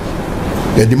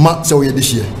ye de ma se wo ye de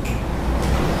hie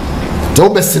to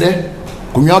besere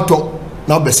konwa to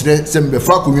na besere se mbe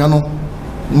fra konwa no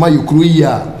ma yekuru yi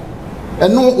a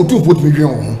eno otumpo tumi hwe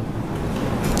ho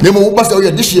nemo wo basa wo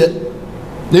ye de hie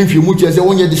na nhwemu tie se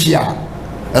wo nye de hie a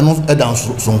eno edan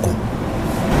sonko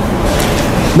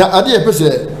na ade ye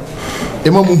pese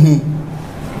emamuhu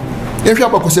ehwe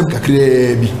abakosem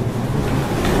kakra bi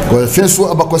ko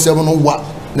fenso abakosem no wa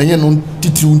na nye no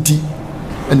titiunti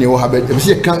ene wo habe e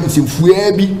se kan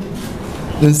nsimfua bi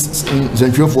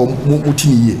zantwefo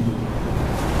mutiniye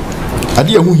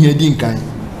ade ye hu hia di nkan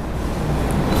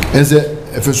enze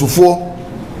efesofo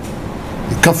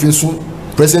ka fenso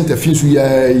present efenso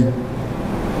yai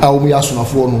a omu ya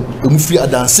sonafo no omu fi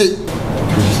Adansie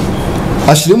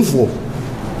ahyiremfo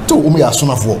to omu ya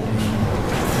sonafo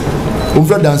omu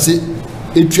fi Adansie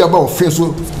etua ba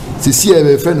ofenso sesi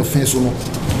e fe no fenso no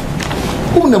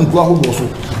omu nam kwa ho so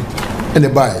ene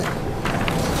bae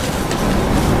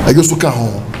ayoso ka ho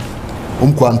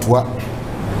omu kwa ntoa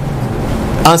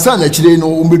ansa na kire no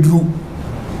omu beduru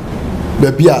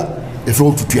ba bia efe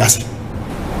otutu ase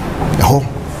eho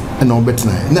ena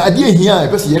obetena na ade ehia e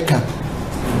pese ye ka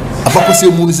apakose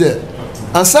mu ni se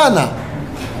ansa na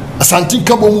asanti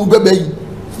kabo mu bebai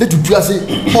ne tutu ase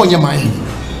onye man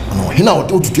no hina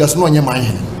otutu ase no onye man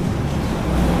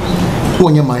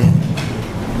onye man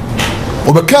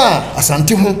obeka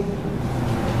asanti ho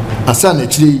ansa na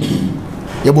kire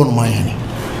ye bonu man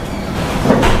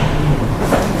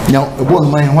nya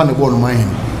ebonu man ho na ebonu man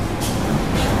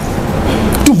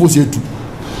tu voze tu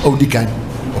audikan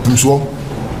opumso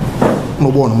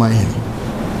no bonu man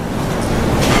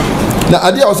na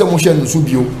ade a wo se mo hye nso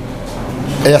bio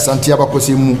eya santia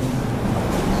bakose mu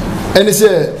ene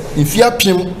se mfia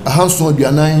piem ahanso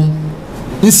aduanan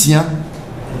nsia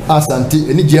asante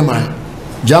eni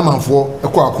germanfo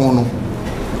ekọ akon no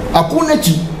akon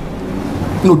nachi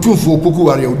no tumfo poku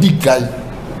ware odikai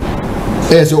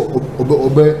se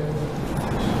obe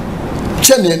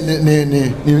chene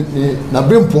ne na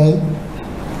brempon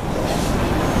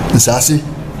nsase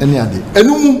ene ade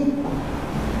enumu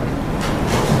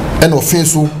ene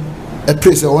ofenso e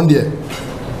trace on there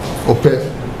ope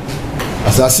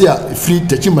asase a free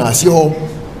techima ase ho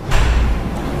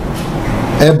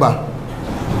eba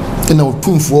ena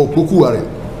otumfo pokuare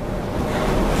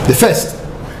the first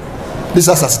this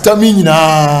asase tami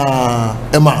nyina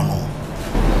ema no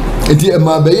enti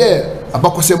ema beye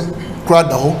abakosem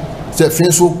krada ho se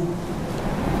fenso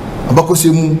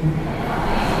abakosem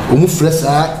omu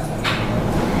fresa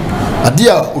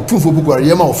adia otumfo pokuare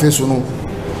yema ofenso no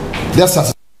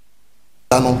dessa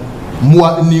no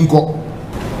mua ninko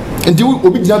enti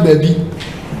obi gina baabi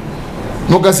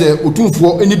no ka se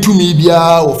otumfo eni tumi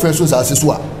bia ofenso sase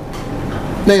so a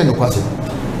na ye no kwase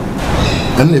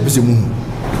na epese mu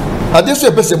ade so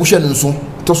epese bu hye nso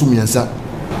to so miensa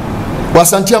wa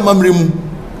santia mamre mu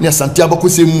ne santia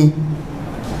bakose mu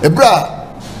ebra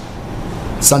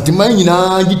santiman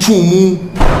nyina gi twum mu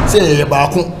se ye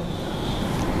baako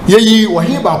yeyi wo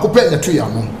he baako pe na to ya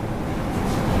no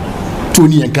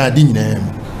toni en ka di nyina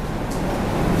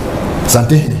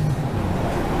sante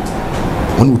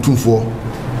onu tumfo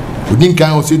odin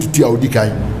kan o se tutu a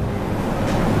odikai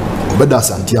obeda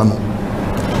santia no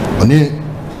oni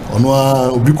ono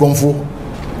a obi konfo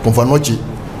nochi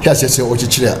hia sese o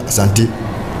chichire asante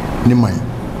ni man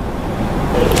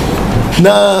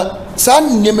na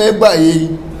san ni me ba yi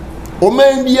o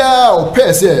man bia o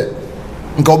pese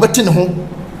nka obeti ne ho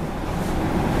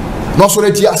no so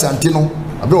reti asante no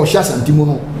abre o hia asante mu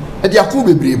no e de akon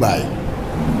bebre bae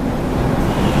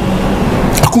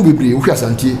akon bebre o hia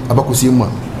asante abakosi mu a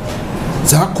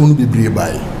za akon bebre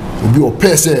bae obi o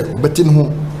pese obeti ne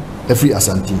ho afri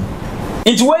asante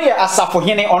into where asafo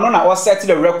hene ono na o set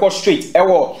the record straight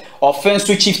ewo offense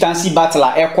to chieftaincy battle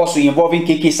e involving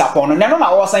KK Sapon no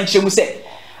na o san chemu se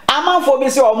amanfo be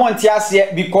se o monte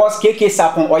ase because KK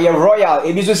Sapon or your royal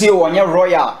ebi so se o nye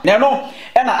royal na no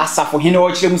e na asafo hene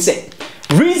o chemu se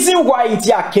reason why it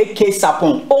ya KK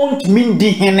Sapon don't mean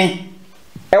the hene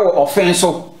ewo offense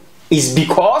is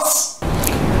because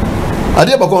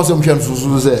ade ba kon so mhwe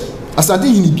nsusu se asade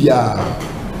hini bia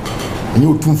enye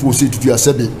OTUMFUO se tutu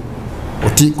asebe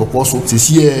oti kokoso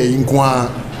sesie inkoa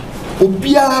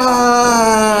obia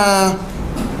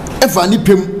efa ni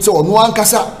pem se ono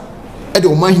ankasa e de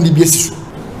o man hini bia siso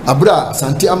abra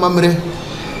sante amamre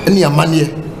ene amane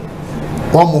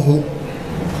o mo ho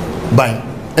ban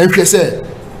enhwe se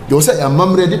de o se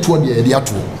amamre de to de de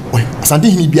ato sante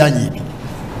hini bia anyi bi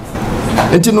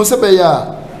enti no se be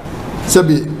ya se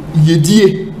be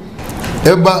yedie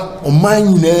eba o man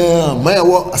nyina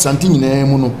mayawo asante nyina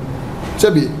mu no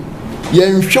se be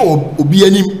yenhwe obi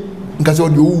anim nkase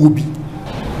odi owo bi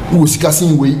wo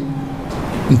sikasin wei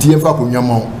nti yefa ko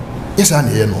nwama yesa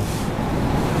na ye no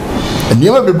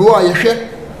eniema bebe wa yehwe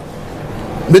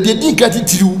be de di nkati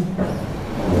tiriu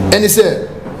eni se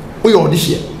oyo odi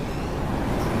hye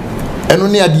eno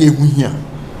ne ade ehu hia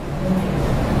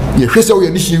yehwe se oyo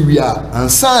odi hye wi a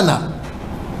ansana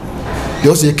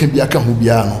yo se yeka bia ka ho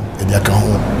bia no e dia ka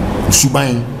ho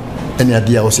suban eni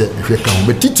ade a wo se ehwe ka ho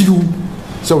be titiriu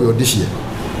se oyo odi hye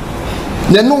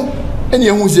nenu eni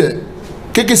ehu se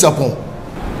KK Sapon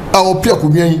a opia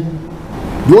komian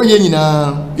do ye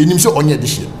nyina enim se onye de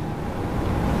hye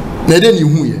na de ni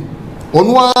hu ye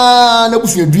onu a na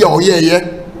busu adua oye ye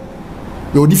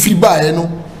be odi fi bae no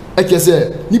e ke se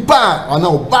nipa ana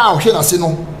oba o hwe na se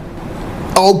no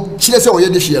o chire se oye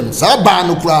de hye no sa ba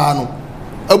no kura no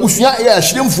abusua ya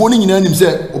ahyiremfo ni nyina nim se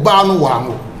oba no wa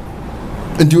ho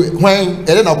enti hwan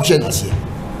ere na bo hwe na se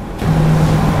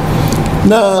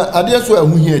na ade so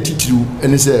ahu hia titiriu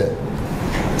ene se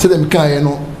dem kan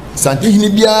no sante hini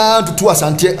bia tutu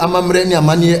asante amamre ne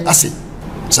amane ase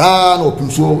saa na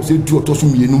opimso se du otoso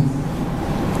mienu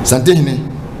sante hini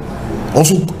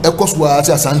onso ekoso a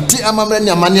se asante amamre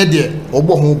ne amane de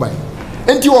obo ho ban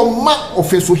enti o ma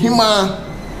ofeso hima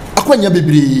akwanya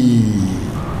bebre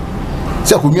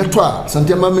se akonwa to a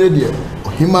sante amamre de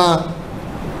hima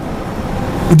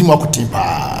udima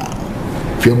kutimpa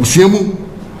fe busuemu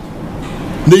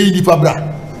na yi di pabra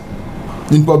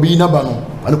nipa bi na ba no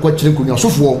ane kwa kire konwa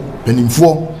sofo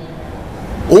penimfo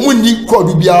o mu ni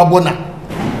kodu bia abona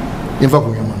yemfa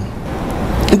konwa ma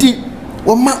nti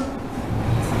wo ma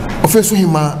ofeso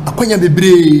hima akwanya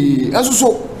bebre anso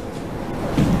so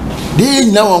de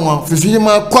nyina wanwa feso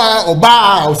hima kwa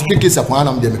oba o sikeke Sapon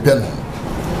anam de mepe no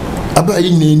aba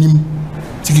yi nyina enim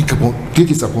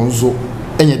sikeke Sapon zo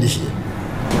enye de hie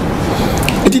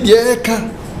nti de ka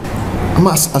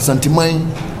ama asantiman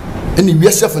eni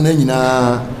wiasefa na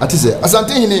nyina atise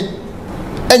asante hine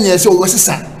enye se o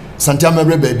sesa sante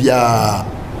amabre ba bia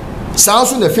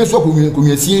sanso na feso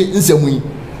konyasie nsemu yi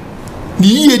ni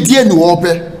yie die ni wo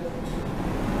pe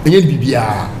enye bibia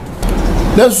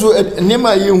nanso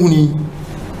nema ye huni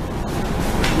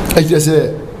ajire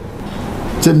se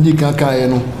temdi kaka ye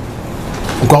no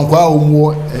kwankwa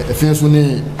omo feso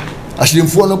ne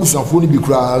ahyiremfo na busanfo ni bi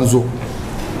kura nzo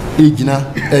egina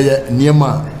eye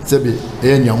niema sebe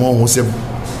eye nyamo ho sebe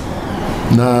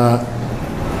na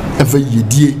efa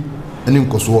yedie ene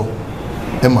nkoso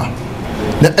ema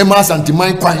na ema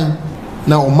asantiman kwan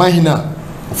na oman hina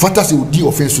fata se odi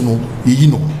offense no yeyi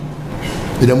no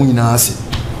eda mu nyina ase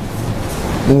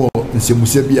wo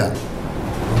nsemuse bia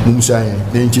mumusaye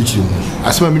na nchichiri mu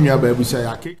asema minua ba ebusa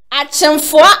ya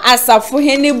achemfo asafo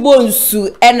hene bonsu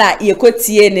ena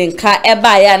yekotie ne nka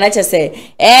eba ya na chese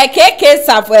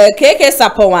KK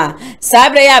Sapon a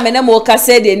sabre ya mena mo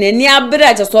kase de ne ni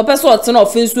abra cheso opeso ote na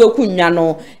ofensu ekunwa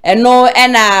no eno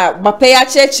ena bape ya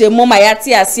cheche mo ma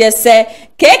yate ase se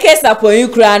KK Sapon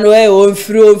yukra no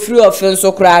onfiri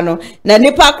ofensu kra no na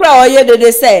nipa kra oye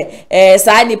dede se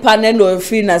sa nipa ne no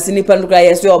onfiri na se nipa no kra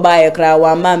yesi oba ye kra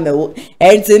wa mamewo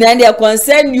enti na dey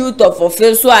concern youth of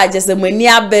ofensu a jese mani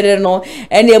abere no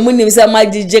ene emunim se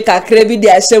magije kakra bi de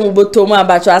ahyem botom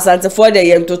abacho asante for de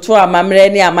yentoto amamre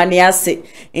ne amane ase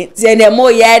enti ene mo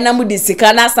ye na mu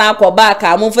disika na san ko back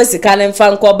amfa sika ne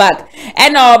mfa nko back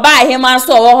ene oba ahema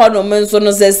so wo ho no menso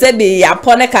no se bi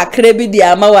yapone kakra bi de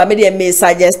amawa me de me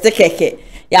suggest keke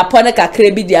yapone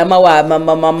kakra bi de amawa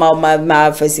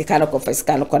ma fasika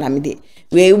no ko na me de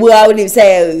we will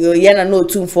say yana no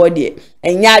OTUMFUO de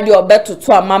enya de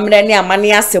obetuto amamre ne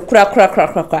amane ase kura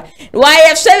why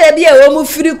have shebe bia wo mu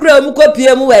firi kura mu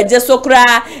kopie mu waje so kura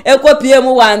ekopie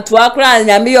mu wanto akura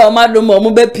nyame yo mado mo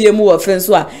mu bepie mu wo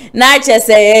fenso a na che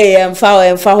say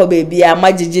emfa ho baby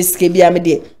amagigi ske bia me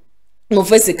de mo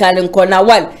fesika ne nkona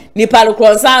wal nipa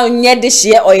lokronsa nye de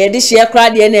hye oye de hye kra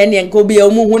de na ene nko bia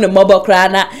mu hu ne mobo kra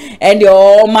na ende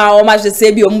o ma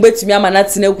hwese bia mu betumi amana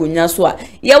tena kunya so a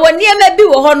ye woni ema bi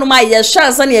wo hono ma ye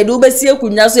chance na ye de obesi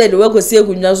kunya so ye de wekosi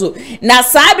kunya so na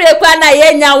sabre kwa na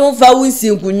ye nya wo fa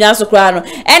wunsi kunya so kra no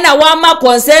ena wa ma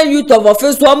concern youth of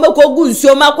office wo makogu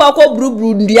nsuo makwa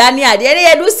brubru ndua ne ade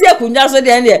ye de osi kunya so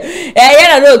de ne ye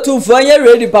na no OTUMFUO ye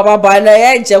ready papa na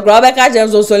ye nche kra obeka je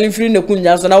so so lifiri ne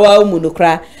kunya so na wa mu no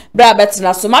kra bra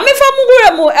betina so ma me fa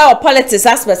mugure mu politics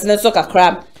aspect ne so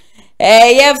kakra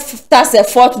ye that's a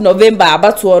 4th November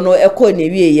abatu no eko ne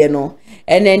wieye no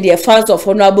and then the fans of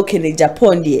Honorable King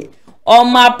Japan there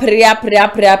oma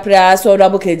prayer so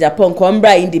Honorable King Japan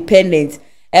kombra independent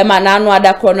e ma na no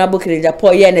ada Honorable King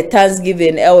Japan ye ne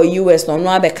Thanksgiving US no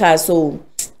abeka so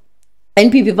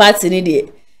NPP party ni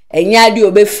there enya de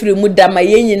obefiri mu dama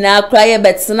ye nyina kra ye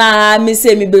betena mi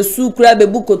se mi besu kra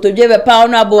bebu kotodwe be pa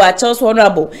Honorable a chos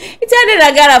Honorable ite de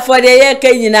na gara for de ye ka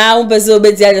nyina wo pese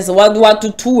obeti aje so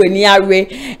watu tu weni awe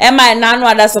e ma na no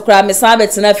ada so kra mi sa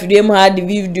betena fidie mu ha de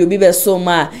video bi be so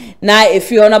ma na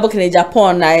efi Honorable King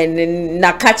Japan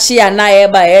na kachi na ye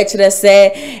ba ye kire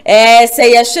se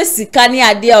se ye hwesika ne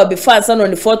ade a obi fan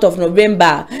on the 4th of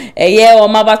November ye o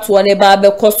mabato ne ba be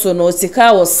koso no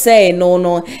sika wo say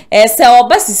no se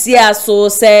obasi so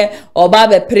say oba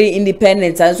be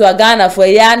pre-independent and so Ghana for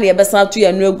ya na ye besan to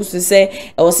ya no agusu say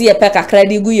e wo se ye peka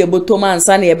kredi gu ye botoma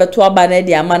ansa na ye beto aba na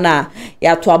de amana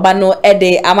ya to aba no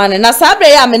ede amana na sabre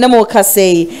ya me mo ka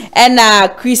say na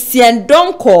Christian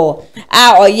Donko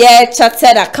oye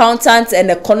chartered accountant and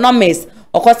economist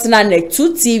okotina na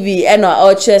 2TV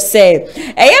oche say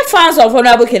fans of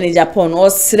Honorable King Japan o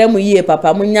sremu yie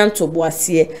papa munyanto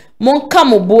boase monka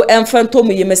mo bo emfanto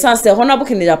mu ye mesanse Honorable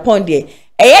King Japan de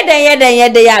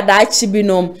yeden ya da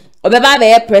chibinom obeba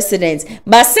be president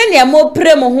but senior mo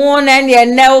pre mo ho na ne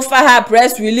ne fa ha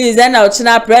press release and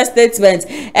ochina press statement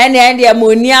and the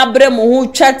mo ni abre mo ho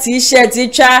twa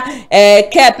t-shirt twa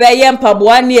cap ye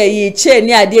mpaboa ne yi che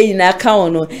ni ade yina ka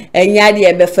ono enya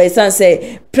de be fa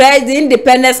say president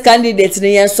independence candidate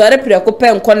ne yen sore preko pe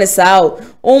nko ne sao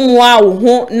omwa wo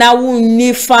ho na wo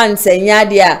ni fans enya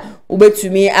de a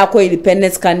ubetumi akọ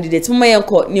independent candidate mo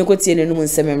yenko ni ekotie ne num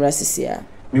nsememra sisia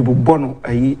me bu bono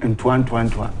ayi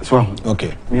ntwa so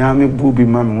okay me a me bu bi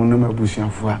ma me no ma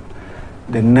busuafo a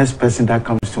the next person that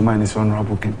comes to mind is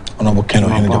Honorable Ken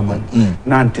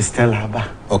na Auntie Stella ba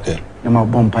okay na ma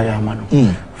bompa ya ma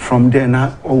no from there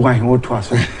na o wan he to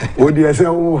aso o dey say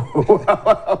o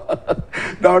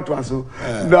that was so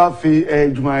that fi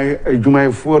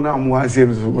jumai fo na mo ase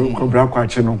ko bra kwa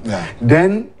chi no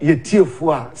then ye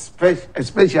tiefo a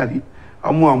especially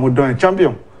amo don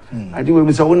champion adi we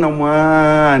mi so na mo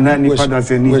na ni father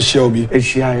say ni we share obi e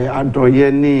share adoye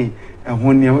ni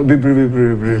ehun ni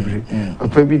bebre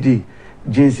papa bi di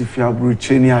jeans fi abru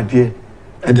cheni ade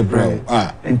at the brow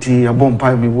enti abon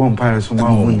pa mi won pa so ma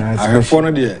hun na especially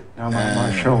no there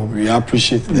na show we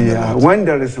appreciate it when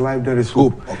there is life there is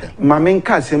hope okay my main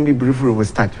case be briefly we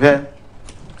start where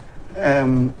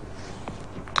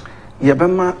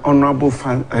yabama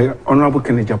honorable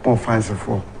King Japan fans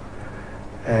for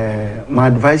my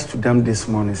advice to them this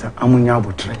morning is amunya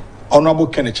botre Honorable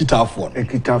Ken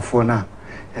Kitafo na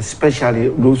especially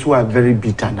those who are very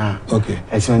bitter now okay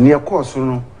as near course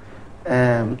no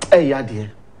eya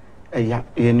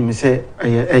ye ni me say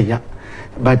eya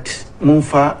but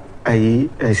munfa ayi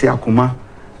say akoma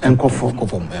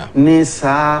enkofo ni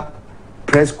sa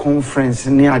press conference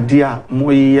ni adia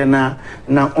moye na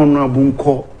honorable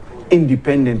nko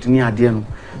independent ni adia no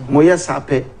moye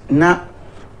sape na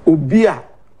obia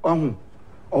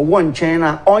one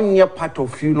China onye part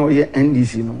of you know ye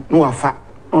NDC no afa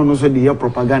no so the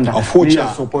propaganda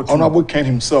support Honorable Ken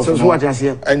himself so what I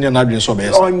say and you're not doing so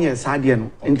best onye sadie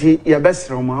no nti ye best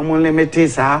rom am limit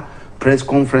sa press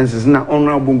conferences na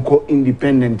honorable nko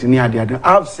independent ni ade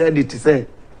I've said it to say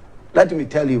let me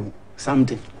tell you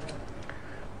something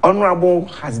honorable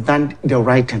has done the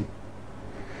right thing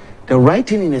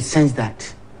in a sense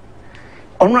that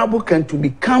honorable Ken to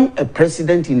become a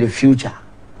president in the future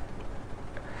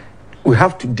we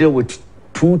have to deal with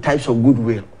two types of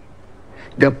goodwill.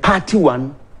 The party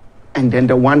one, and then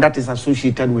the one that is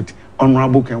associated with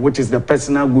honorable Ken, which is the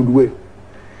personal goodwill.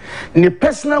 The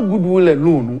personal goodwill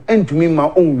alone, and to me,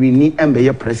 my own winning and be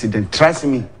a president, trust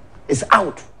me, is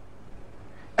out.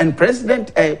 And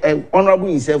President Honorable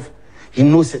himself, He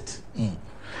knows it.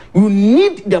 You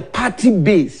need the party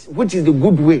base, which is the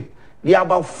good way. They are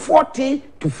about 40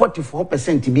 to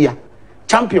 44% to be a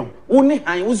champion. Only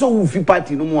I also will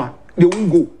party no more. They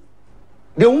won't go.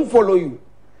 They won't follow you.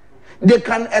 They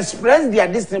can express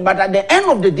their destiny, but at the end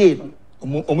of the day,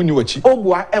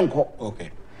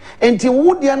 okay. Until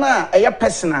Woodiana a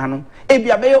person,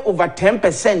 over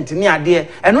 10% near there,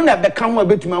 and on that become a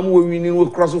bit more winning will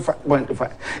cross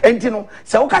 5.5. And you know,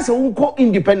 so who co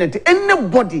independent.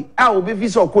 Anybody I will be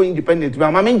so co independent.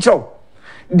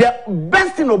 The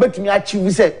best thing obey to me achieve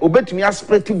is say obey to me a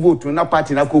split vote in a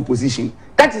party in a co-position.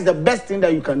 That is the best thing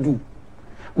that you can do.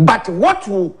 But what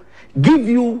will give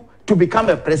you to become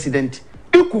a president,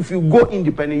 if you go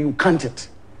independent, you can't it.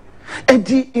 And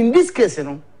in this case, you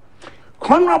know,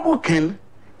 Honorable Ken,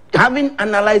 having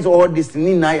analyzed all this,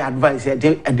 I advise at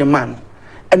the man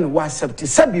and was accepted.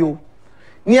 Sabio,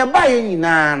 nearby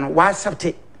was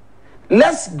accepted.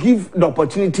 Let's give the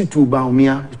opportunity to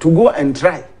Baumia to go and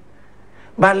try.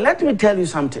 But let me tell you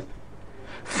something.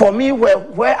 For me,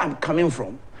 where I'm coming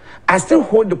from, I still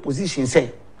hold the position,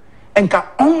 say, and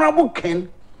Honorable Ken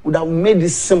would have made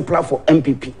this simpler for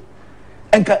NPP.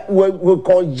 And we'll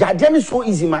call Jademi so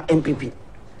easy, my NPP.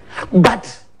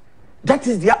 But that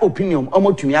is their opinion.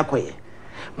 Omo to me akoye.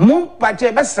 Mom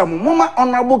pache besa mama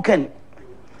Honorable Ken.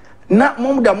 Na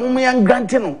mom da mom yan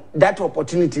granting that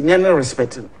opportunity. Ni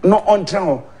respect. No on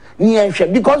tran ni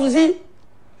enhwe. Because you see,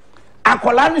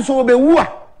 akola ni so be wua.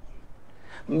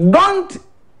 Don't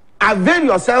avail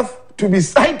yourself to be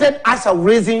cited as a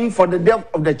reason for the death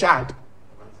of the child.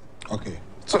 Okay.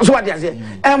 So what they say?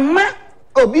 Emma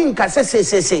obi nka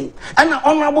say. And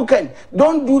Honorable Ken,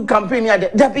 don't do campaign here.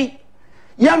 Dabi.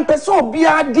 Young person be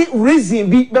a reason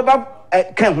be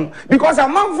because a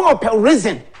man for a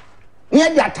reason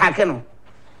near the attack. In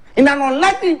an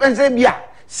unlikely say be a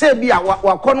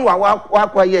wakon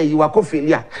wakwaye, you are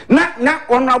failure. Not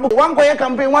honorable one coy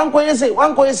campaign, one coy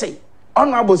say.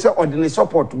 Honorable say ordinary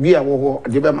support be a war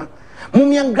debema.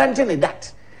 Mumian granting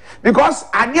that. Because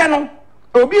Adiano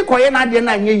Obi Koyana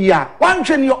Diana year, one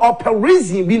train your upper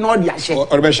reason be not the ashe or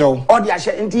the ashe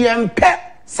in the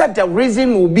such a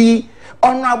reason will be.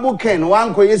 Honorable Ken,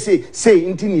 one could say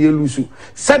into Yelusu.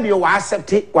 Sabio was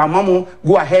accepted, Wamamu,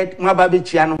 go ahead, Mababi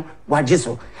Chiano,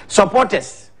 Wajiso.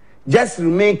 Supporters, just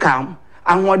remain calm,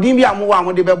 and Wadimia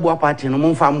Mua de Bebo party no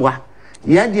Mumfamwa.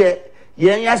 Dear,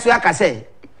 Yasuaka say,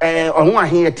 on one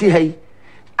here, Tihei,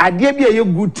 I dear be a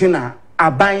good dinner,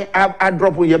 I buy a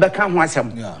drop with your become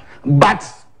wasam. But,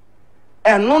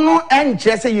 and no, and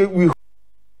just say you.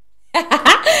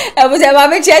 I was a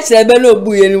mammy church, a bellow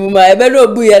buoy, a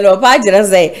bellow buoy, and a pagina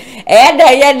say,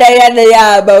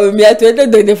 Yada, about me at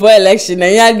 2024 election,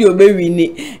 and ya do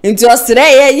baby. Into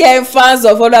Australia, fans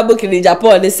of Honorable Ken in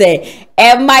Japan, they say,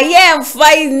 and my young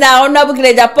fight now, Honorable Ken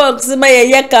in Japan, my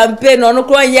year campaign, on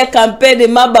a year campaign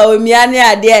in Maba,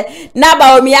 Miania, dear,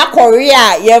 Naba, Mia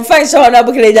Korea, your fans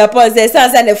Honorable Ken in Japan, they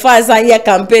send the fans on year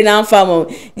campaign and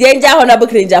family. Yanja Honorable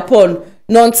Ken in Japan.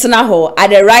 Non-snaho at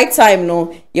the right time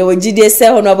no you will GD say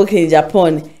Honorable Ken in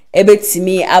Japan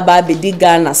ebetimi aba bedi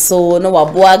Ghana so no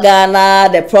waboa Ghana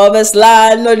the promised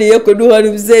land no the yokodu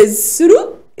honum says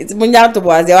suru it's munya to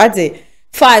boaz wate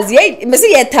fans ye me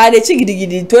say ye tade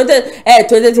chigidi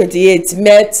 2028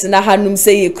 met na hanum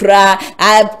say kura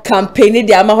campaign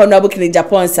the ama Honorable Ken in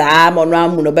Japan sa mo no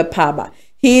amu no be pa.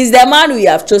 He is the man we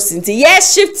have chosen to.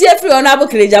 Yes, shift here for Honorable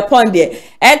Ken in Japan there.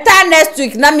 Enter next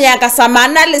week, na mi akasama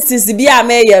analysis bi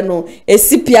ameye no.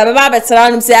 Esipia baba betra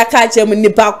no say aka che mu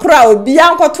nipa kura obi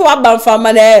ankoto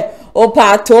abanfama na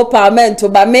opa mento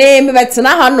ba me betena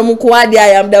hanom ko ade I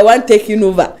am the one taking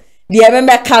over. The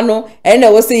emeka no ene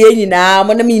wo say ye nyina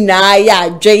mo na mi na ya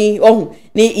adwen ohun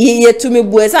ni ye to me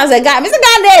bue say ga me say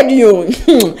Ghana edio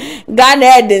Ghana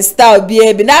ed style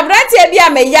bi na brate bi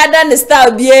ameyada ne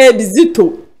style bi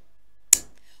zito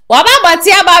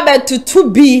wababati ababe tutu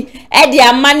bi e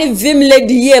dia mani vim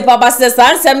lady ye papa say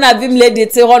sansem na vim lady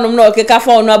te honom na okeka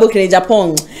fa Honorable Ken in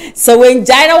Japan so when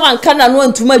China wan kana no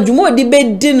ntuma dwuma odi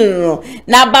be di no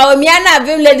na baomia na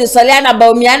vim lady solia na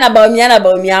baomia no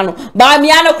baomia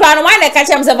no kra no wan na ka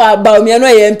chem say baomia no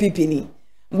ye NPP ni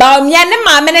baomia ne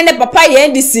maame ne papa ye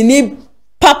ndisi ni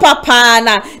papa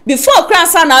pana before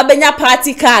Kransa na obenya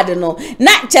party card no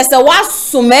na chese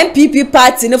wasum NPP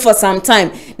party no for some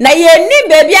time na ye ni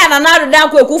baby ananado dan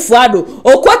ko Kufuado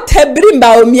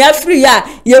okotebrimba omia free ya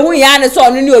ye hu ya ne so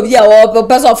no ni obi a wo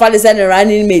person of the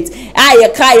running mate ye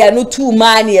kaya no two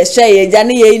man ye share ye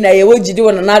jane ye na ye wogidi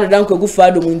won ananado dan ko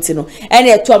Kufuado munti no ene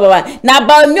eto baba na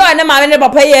ba mi o ne ma ne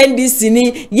papa ye NDC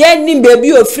ni ye ni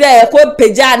baby o free ye ko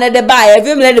peja ne de ba ye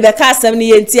vimle de be ka asem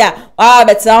ni ye ntia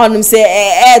better honum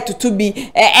say to be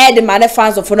the man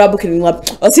fans of Honorable Kinwa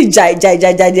o si jai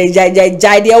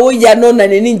de wo ya no na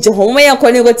ni nje ho me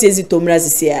yanko ne go tiezi to mra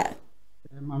sisia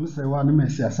mam say wa no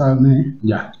mesi asa ne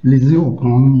ya Lizzie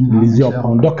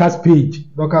upon Docker's page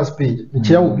e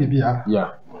che wo bibia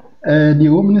ya ni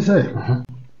wo mni say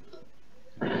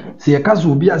se ka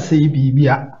zo bia say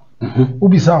bibia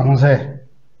obi sa ho say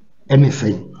ene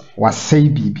say wasɛe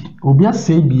bibi obi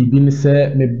asɛe bibi ne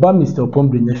sɛ me ba Mr.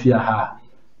 Pombre nyafia ha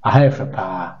aha efe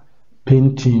pa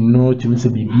painting no timi sɛ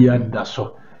bibi ada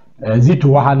so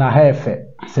zito wa ha na ha efe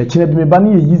sɛ kyerɛ bi me ba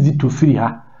ne yi zito free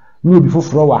ha ne obi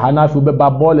foforo wa ha na afi be ba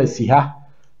ball si ha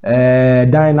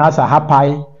dan na asa ha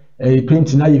pai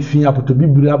painting na yefi apoto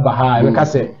bibiri aba ha e ka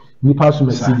sɛ nipa so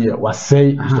mesi de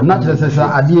wasɛe na kyerɛ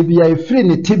sɛ adeɛ bi ya free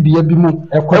ne tebia bi mu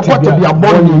ekɔtɔ bi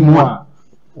abɔ ne mu a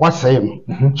wasɛm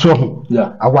so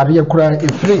awade kura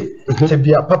efre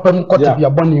tebia papa mu kɔte bia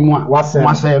bɔne mu a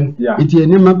wasɛm iti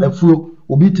enima afuo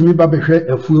obi timi ba behwɛ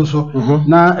afuo so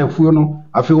na afuo no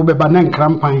afi wo beba na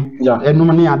nkrampan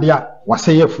enum ne ade a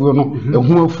wasɛe afuo no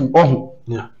ehu afu ɔho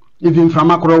even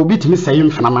frama kura obi timi sɛe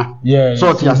mframa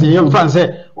so ti ase yɛ mfran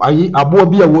sɛ ayi aboa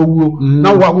bi a wawuo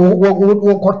na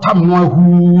wo kɔtam no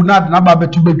ahu na ba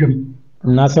betu bedwam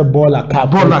na se bola ka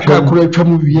kura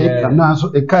twam wie na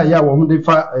so e ka ya wo mde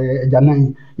fa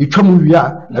agyanan e twam wie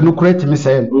a no kura timi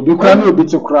sɛ obi kura na obi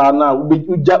ti kura na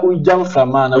uja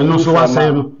mfama na no so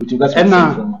wasɛ no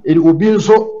ɛna obi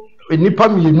nso nipa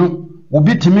mienu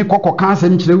obi timi kokɔ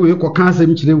kansɛm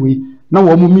kyerɛ we na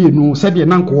wo mu mienu sɛ de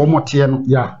na nko wo mote no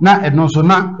na ɛno so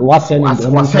na wasɛ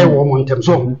wo mo ntem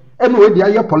so ɛna we dia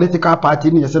yɛ political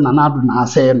party ne yɛ sɛ na ado na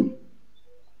asɛ no.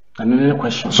 Another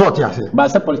question. So ti ase.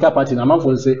 But as political party na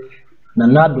manfo say na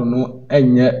nado no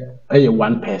enye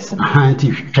one person. Anti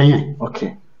hwen.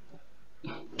 Okay.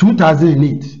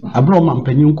 2008 abro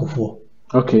mampanyin nkofo.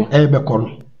 Okay. Be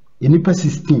kono. Enipa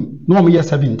 16, no mo ye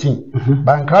 17.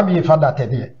 Bankra bi fa that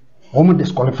there. Wo mo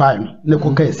disqualify no. Ne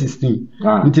ko ka 16.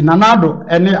 Nti na nado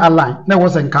ene align. Na wo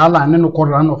se nka align ne no ko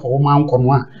run of wo man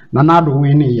kono a na nado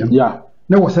we ne ye. Yeah.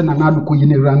 Ne wo se na nado ko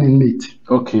yine running mate.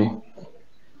 Okay.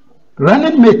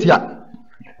 Running mate ya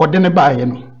odene baaye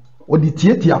no odi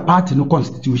tietia party no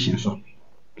constitution so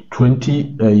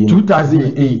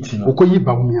 2008 okoyi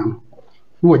bawumia no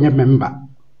wonye member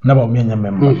na bawumia nya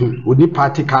member odi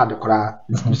party card kora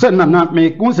se na me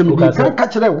kunse me ka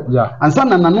kire wo ansa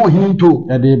na no hini to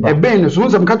ebe ne so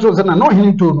nsem ka kire se na no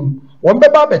hini to no won be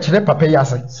ba be kire papa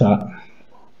yase sa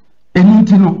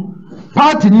eniti no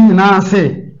party ni nyina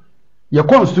se ye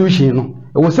constitution no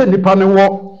e wo se nipa ne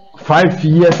wo 5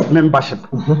 years membership.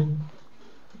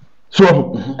 So,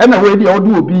 and away the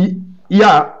audio will be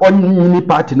ya on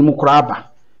party no craba.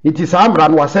 It is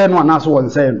Amran was saying one as one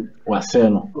saying was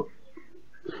saying.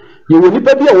 You will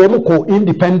be a woman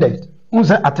independent.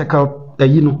 Unse article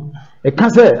a can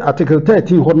say article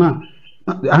 13 hona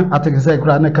article say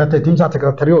grand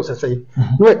article 3 say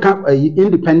no can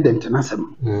independent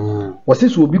nasem. Was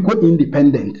this will be called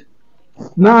independent.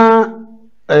 Na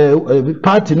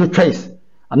party no choice.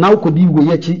 Now could be we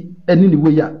yachi any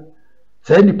way ya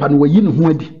say any pan we yin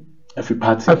who every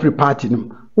party no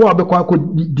what be kwa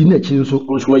dinner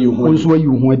so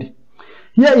you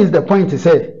here is the point to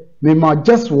say me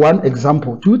just one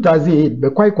example 2008 be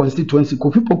quite constituency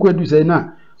ko people ko do say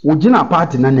na ojina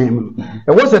party na name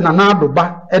e was na nado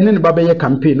ba ene ne ba be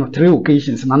campaign no 3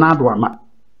 occasions na nado ama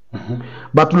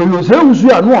but no say usu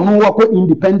ya no wa ko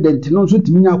independent no so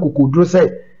timinya kokodro say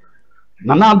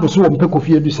na nado so wo mpe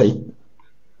kofie du say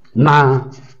na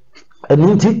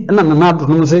enunti na nado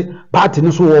no say party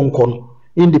no so won kon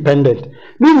independent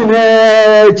ni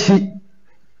nyina chi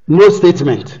no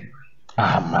statement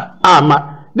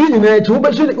ama ni nyina chi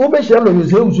wo be share lo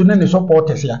yuse usu na ne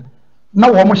supporters ya na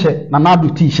wo mo hye na nado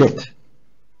t-shirt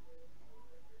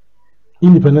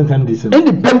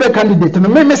independent candidate no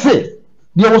me say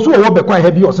dia wo so wo be kwa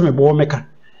ha bi o se me bo meka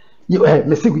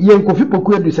me say ye nkofi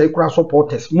poku edu say kura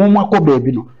supporters mo ma ko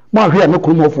baabi no mo ahwe na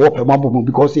kuro mo fo pe mo abom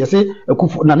because ye say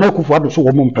akufu na akufu ado so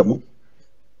wo mo mpem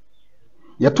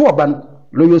ye to oban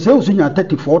lo yo say usunya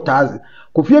 34000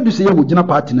 kofi edu say ye wo gina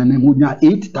party na mu nya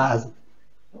 8000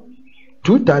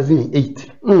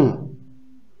 2008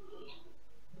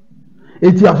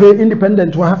 eti afa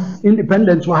independent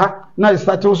wa na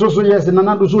start so yes na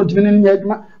nado so ntimi ni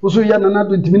adwuma so ya na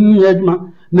nado ntimi ni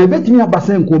adwuma na betimi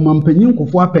abasa nko mampanyin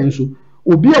kofo apenso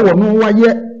obi a wono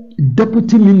waye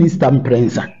deputy minister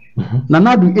mprensa na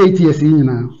nadu 8 years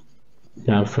nyina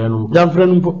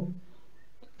jamfrenu mpo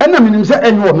ena minim se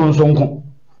enyo wono nso nko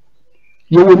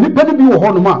ye wo nipa bi wo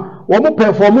hono ma wo mo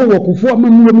perform wo kofo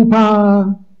amanu mu pa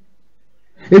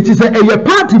eti se eye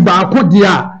party ba ko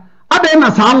dia adan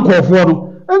na sa nkofo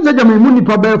no enze jama mu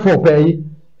nipa be for pay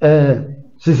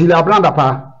Cecilia Blanda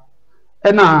pa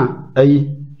ena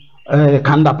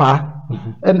kanda pa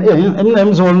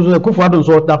en so kofo adon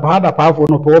so da pa fo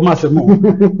no po ma se mo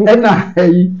ena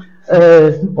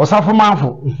osafo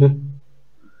mafo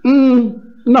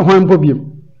na hwan po biem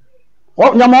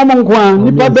o nyama mo nko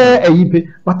nipa be ayipe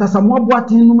batasamo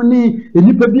aboaten no ne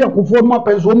nipa bi akofo no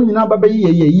apenso mo nyina ba be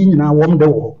yi nyina wo mde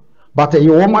wo but ye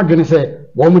wo madwene se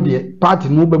wo mo de party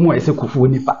no be mo ese kofo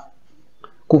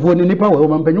nipa wo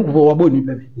mampanyu kofo wo ba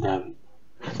nipa bi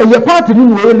eye party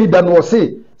no wo leader no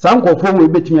se sankofo wo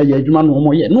betimi aye adwuma no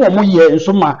mo ye no mo ye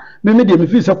nso ma me de me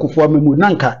fi se kofo amemu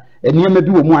nanka eniyama bi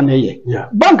wo mu aneye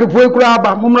bank fo ekura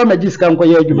aba momra magiska nko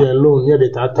ye adwuma loan ye de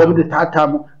tata mo de tata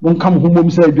mo nkam humom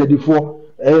se adwadifo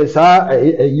sa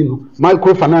you know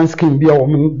microfinance scheme bi a wo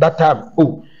that time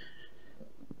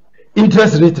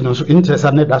interest rate no so interest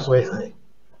and that's why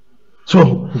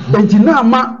so entina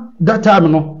ma that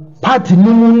time no party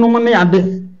no ne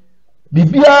ade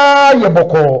bibia ye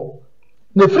boko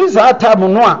ne free sa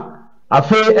time no a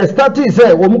afa starting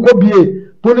say wo mko bie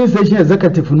police station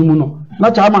executive no mu no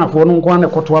na chama afo no nko na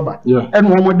koto aba en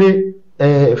wo mo de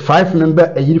 5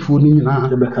 member ayirifo ni nyina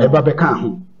eba be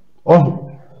kan ho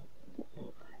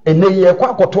ene ye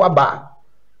kwa koto aba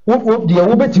wo de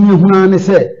wo betimi huna ne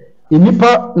se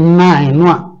enipa 9 no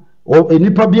a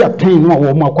enipa bi a 10 no a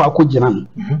wo mo akwa akogina no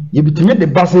ye bitimi de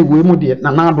base we mu de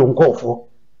na na do nkofo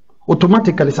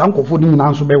automatically sa nkofo ni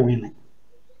nyina nso be win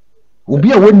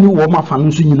obi a woni wo ma fa no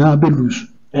nso nyina be lose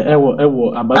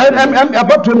ewo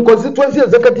about constituency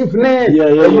executive ne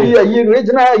yi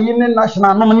regional yi ne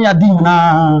national no ne adi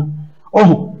nyina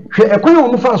hwe ekwan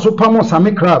wo fa so pamo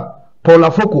sami crab Paul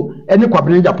Afoko eni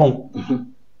kwabene Japan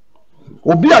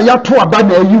obi a ya to aba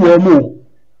na yi wo mu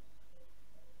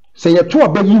se ye to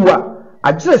aba yi wa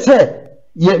agire se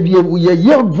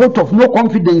ye vote of no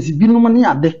confidence binum ne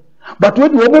ade but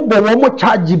when wo bo wo mo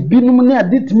charge binum ne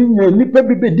ade timi nya nipa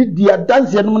bi be di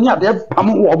Adansie no ne ade pam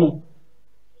wo mo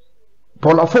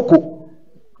Paul Afoko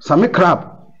sami crab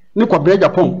ni kwabene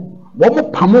Japan wo mo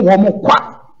pam wo mo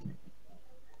kwa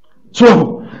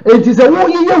so enti se wo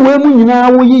yiye we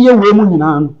mu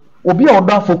nyina no obi a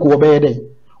odo Afoko obeyede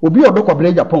obi a odo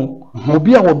kwabene Japan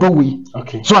obi a odo we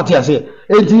so ati ase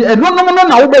enti eno no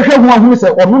na wo behwe hu ahunu se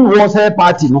ono no wo se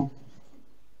party no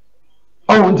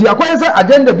nti akwai se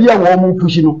agenda bi a wo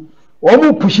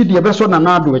mu pushi de be so na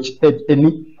na do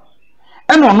eni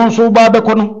eno ono so ba be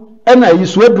ko no ena yi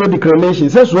Squanded declaration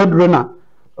se Squanded na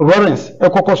Lawrence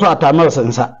ekokoso atamel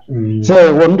sensa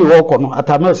se won de wo ko no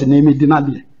atamel se na mi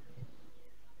dinade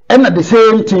ena the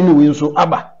same thing we so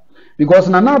aba because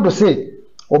na do say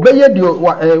obeye de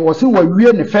wose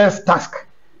wawie ne first task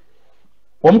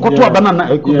omkoto aba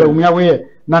na ekubawumia we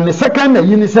na ne second na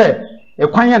yini say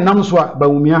ekwan nam so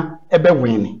bawumia ebe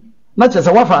wini na chese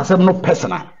wafa asem no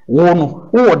personal wo no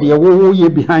wo de wo ye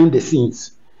behind the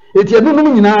scenes eti enu no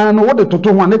nyina no wo de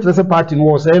toto ho na chese party no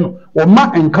wo say no o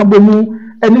ma enkabo mu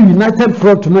ene united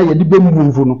front na ye de be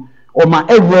move no o ma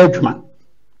ewu adwuma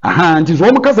nti so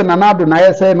mo kase na nado na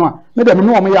ye say no a me dem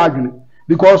no o mo ya adwene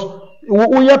because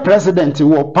wo ye president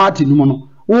wo party no no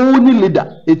wo ni leader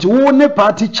eti wo ne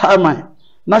party chairman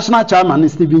national chairman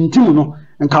Stephen Tim no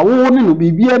nka wo ne no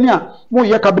bibia ni a wo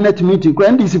ye cabinet meeting ko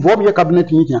NDC fo ye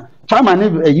cabinet meeting chairman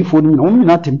ne ayifo no no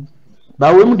nyina tem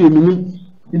ba we mu de minim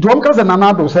nti wo kase na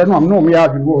nado say no am ya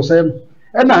adwene wo say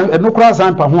na eno kura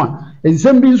san pa ho a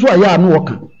ensem bi nso a ya no wo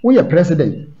ka wo ye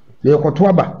president le koto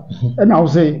aba na wo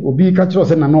say obi ka kiro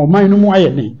say na no man no mu aye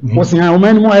den wo say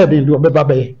man no mu aye den de obeba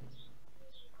be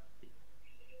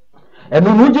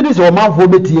eno no gidi se o manfo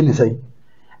betie ni say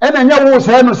ena nya wo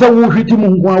say no say wo hwiti mu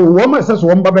nko awo wo ma say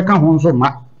so mba be ka ho nso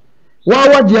ma wa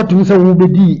waje atum say wo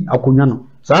bedi akonya no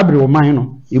sa abre o man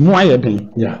no emu aye den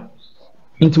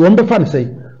nti wo mbe fa ni say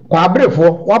kwa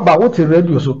abrefo waba wo te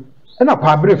radio so ena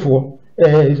kwa abrefo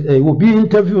obi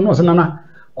interview no say na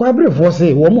kwa abrefo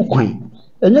say wo mo kwan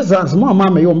enye sans ma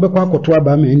me yo mbe kwa akoto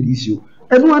aba ma NDC o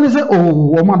enu ani say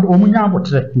wo nya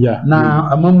abotre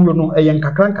na amamulo no eye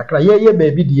nkakra ye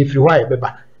baabi de efiri hwa ye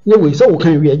beba ye we say wo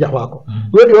kan wi agya hwa ko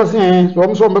we de wo say so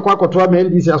mo so mbe kwa akoto aba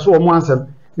NDC aso wo mo ansem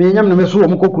me nyam na me so wo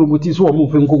mo kokrumuti so wo mo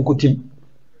fe nkonkotim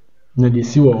na de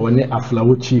si wo ne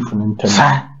aflawo chief no ntam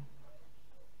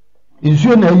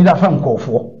insuo na yira fa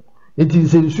nkofo eti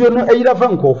nsuo no yira fa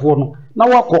nkofo no na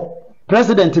wakọ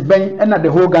president ben na the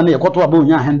whole Ghana yekoto aba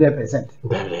onya 100%.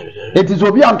 It is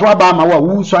obi anto aba ma wa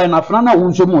wu so na afna na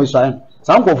wu so mo so an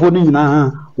sankofo ni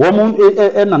nyina wo mo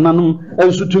nananom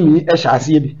ensutumi e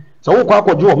hyase bi so wo kwa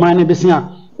akọju o man ne besia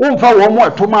wo mfa wo mo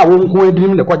atoma wo nko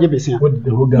edinim ne kwaje besia mo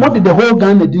de the whole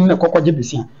Ghana edinim ne kwaje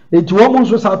besia eti wo mo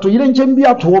nso sa to yire nkyem bi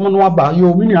ato wo mo no aba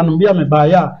yo mi nuanom bia me ba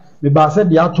ya me ba se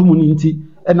de atomu ni nti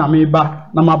na me ba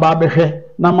na ma ba behwe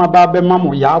na ma ba be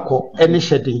mamo ya akọ ene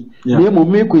hyeden na mo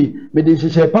mekoi me de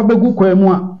hyehyɛ pa begu kwa mu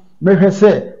a mehwe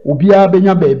se obi a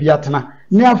benya ba bi atena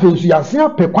ni afensu ya se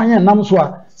apekwan nam so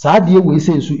a saa de we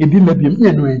sensu ebi mabiem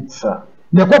nye no en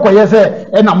ne kokoye se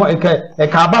na mo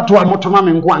ka abato a motoma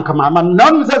me nko anka ma na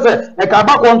no se ka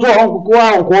abakọ nto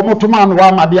onko a motoma no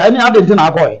wa ma de ani adenti na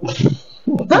akọ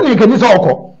tani ke ni so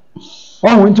okọ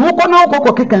nti wo na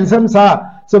okọ kekensem saa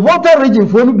se voter region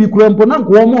fo no bi kurampo na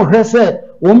nko mo hwe se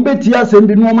wo mbeti asem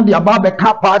bi no mo de aba be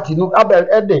ka party no aba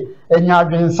ede enya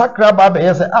adwen sakra ba be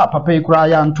yese papa ikura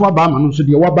ya nto aba ma no so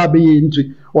de wa ba be ye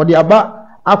nti wo de aba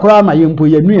akura ma yempo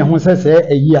ye nu ye ho se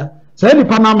eyia se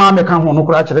nipa na ma me ka ho no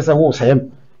kura kire se wo sem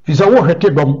fi se wo hwete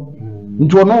dom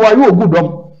nti ono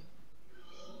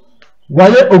wa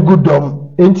ye ogudom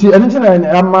enti enti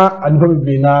na ama anfa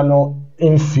bi na no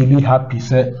in feel happy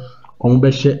se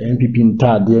ombehye NPP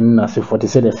ntade na se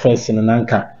 40 the first in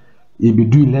nanka e be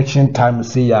do election time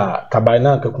say ya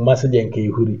kabaina ka Kumasi de nka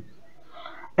ehuri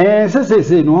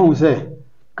se no hu se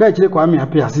ka kire kwa me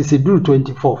apia se do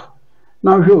 24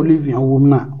 na hwe Olivia wom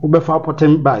na wo be fa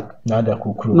potem bag na da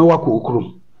kokuru na wako okuru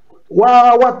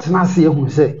what na se hu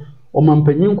se o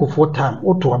mampanyin kofo time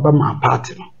oto aba ma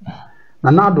party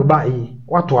no na do ba yi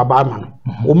wato aba ma no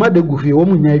o ma de gufi wo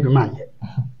mu nya adwuma ye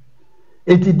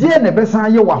eti die ne besa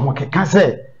ye wa ho keka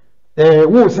se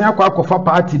wo sen akwa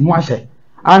party no ahye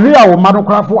ahwe a wo ma no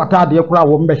kra fo atade kra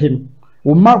wo mbehim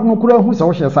wo ma no kra hu se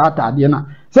wo hye sa atade na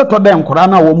se to den kra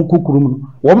na wo mu kukurum no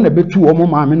wo na betu wo mu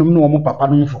maame no wo mu papa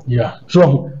no mfo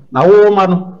so na wo ma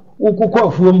no wo kokọ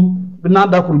afuom na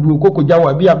da kurubu kokọ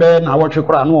jawa bia be na wo twe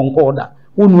kra no nko da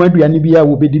wo nu aduane bia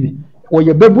wo bedibi wo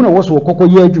ye bebu na wo so kokọ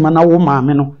ye adwuma na wo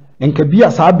maame no enka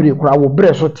bia sa abre kra wo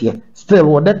bre so te still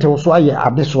wo de te so aye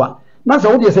adesoa na se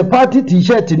wo de se party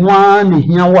t-shirt no a ne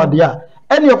hia wode a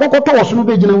ene ekokoto wo so no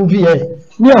begina mu vie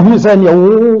ni ahunu se ne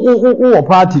wo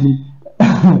party ni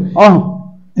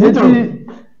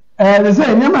they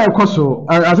say nyama ekoso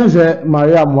asense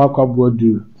Maria Mwakwa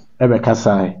Bodu ebe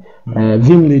kasai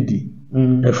vim lady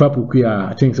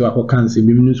efapukua I think so akọ cancer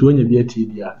bi minu so wonya bi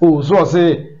atidia so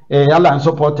say Alan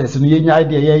supporters no yenya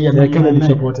idea ye Kennedy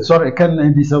supporters sorry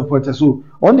Kennedy supporters so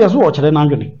on dey so wo kire na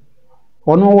adwene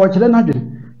ono wo kire na adwene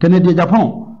Kennedy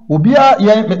Japan obia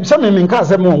ye se me nka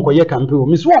se mo nkoye campaign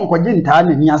mi so nkoje ntaa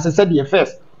na ni asese de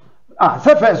first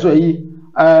se first so yi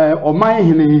oman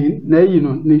hene na yi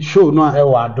no ni show no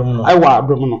ewa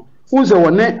adom no unse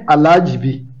wone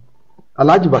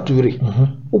Alhaji Baturi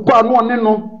ukwa no one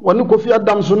no wone Kofi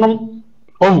Adam so no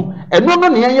eno no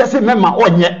ne ye se mema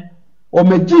onye o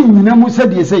magi nyina mu se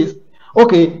de say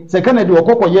okay se Kennedy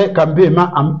okokoye campaign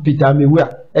ma Peter Mewua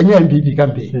enye NPP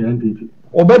campaign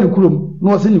obani kurom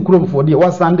no se ni kurom for de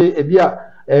wasande ebia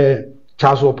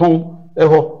chasopon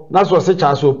eho na so se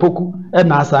chasopoku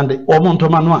na asande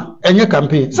omontoma no a enye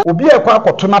campaign obi ekwa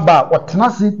akoto na ba otena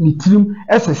se ni tirim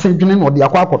esese dwene no de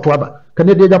akwa akoto aba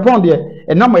Kennedy Japan de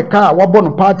enam eka wabo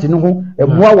no party no ho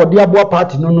emua wode aboa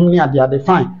party no no ni ade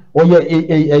fine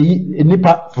oye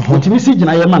nipa otimi si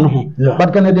gina ye ma no ho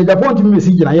but Kennedy Japan otimi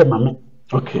si gina ye ma me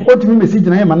okay otimi si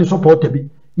gina ye ma ni support bi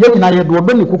ye gina ye do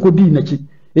obani kokodi nachi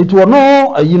eti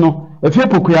ono ayi no efie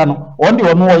pokua no onde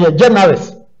ono oye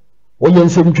generous oye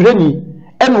nsentwereni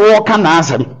ene wo ka na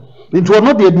asem eti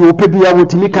ono de bi opebia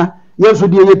wotimika yeso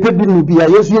de ye pebi no bia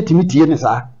yeso yetimi tie ne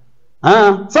saa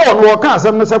se ono wo ka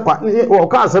asem no se kwa wo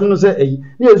ka asem no se ayi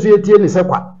yeso yetie ne se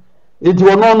kwa eti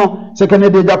ono no se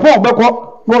Kennedy Japan beko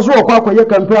no so okwa akwa ye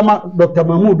campaign ma Dr.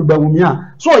 Mahmoud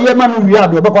Bawumia so ye ma no wi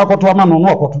ade beko akoto ama no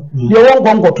no okoto ye wo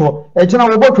nkonkoto e kina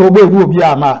wo botwo obo ewu obi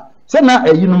ama se na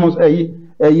ayi no mo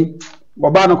ayi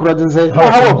baba no kura de say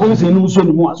ha wo kun se no so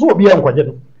no mu so obi enkoje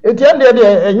no eti ande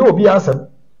de enye obi asem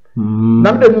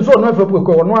na mde no so no afapu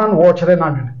ko no an wo kire na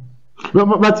adwene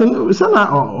but sana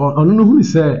ono no hu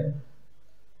se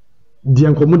die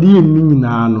nkomodi yin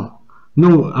nyina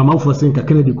no amanfo sen ka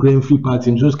Kennedy kura free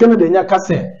party so Kennedy nya ka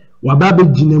se waba be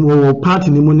ginem wo party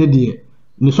ni mo ne de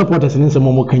ni supporters ni se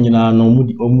mo kan nyina no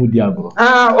omudi agro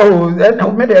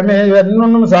me de me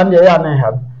no sa ande ya na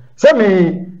ha se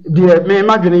me de me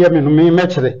madwene ye me no me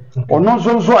mekere ono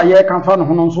so aye kan fa no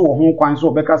ho so wo ho kwan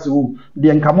so be ka se wo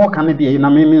de nkamo kan de na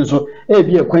me nso e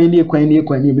bi kwan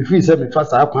ni me free se me fa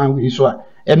sa kwan wi so a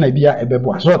e na bia e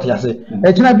bebo so te ase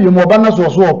e kina bi mo ba na so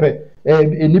ope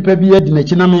nipa bi edi na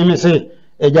china me say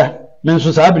eja me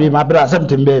nso sa abiri ma bra asɛm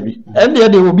tem baabi ɛnde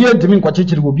de obi antimi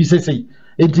nkwakyekere obi sesei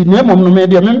enti ne mom no me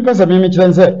de me pesa me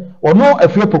kyerɛ sɛ ɔno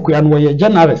afie pokua no yɛ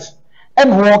generous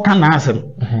ɛna wɔ ka na asɛm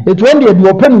etu ɛnde de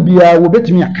open bia wo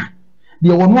betimi aka de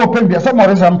wɔno open bia sɛ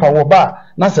mɔre sampa wo ba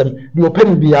na asɛm de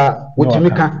open bia wotimi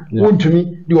ka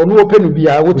wontumi de ɔno open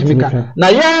bia wotimi ka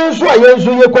na yɛn so a yɛn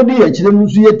so yɛ kodi yɛ kyerɛ mu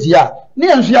so yɛ tia ne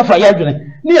yɛn so yɛ fa yɛ adwene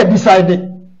ne yɛ decide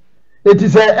eti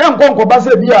sɛ ɛnkɔ ba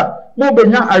sɛ bia mo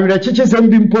benya awere kyeche sɛm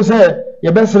bi mpo sɛ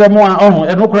yɛbɛsrɛ mo a ɔho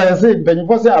ɛno kora yɛ sɛ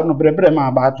mpanyimfo sɛ ano brɛbrɛ ma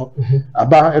aba ato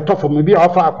aba ɛtɔfo me bi a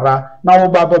ɔfa akora na wo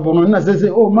ba bɛbo no na sɛ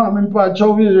o ma me mpo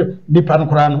akyɛw bi nipa no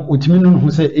kora no otimi no ho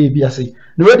sɛ bi ase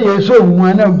na wɛde yɛ so hu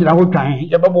ana gyina ho twan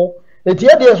yɛbɛbo eti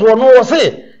yɛde so no wɔ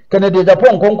se Kennedy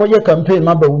Japan konkɔ yɛ campaign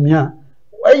ma ba wumia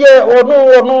ɛyɛ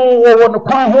ɔno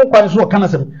kwan ho kwan so ɔka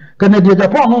nasɛm Kennedy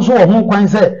Japan no so wɔ ho kwan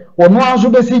sɛ ɔno anso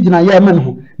bɛsi gyina yɛ men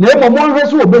ho na mmom ɔhwɛ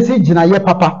so wɔbɛsi gyina yɛ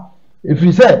papa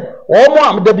efiri sɛ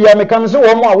wɔn a da bia meka no sɛ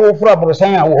wɔn a wɔforo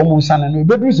aborosan a wɔn usane no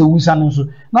ebeduru sɛ usane nso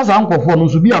na saa nkɔfoɔ no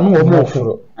nso bi a no wɔn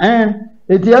oforo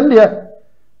eti ɛndeɛ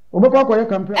obekɔ akɔyɛ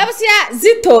campaign ebusia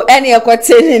Zito ɛne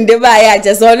ɛkɔte ne ba ya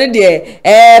agye so no deɛ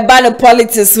ba no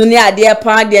politics ne adeɛ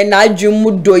pa deɛ na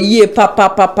adwum do yie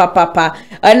papa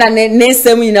ɛna ne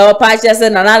nsɛm nyina wɔpa akyɛ sɛ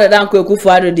na Nana Akufo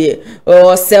Addo deɛ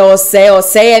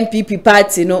ɔsɛ NPP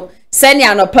party no sɛne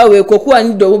anɔpa we koku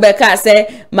ani do bɛka sɛ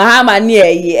Mahama ne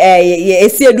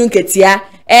esi edu nketia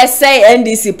ɛsɛ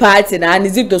NDC party na ne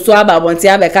Zito so aba bonte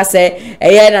abɛka sɛ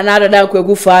ɛyɛ na Nana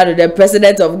Akufo Addo the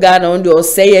president of Ghana on the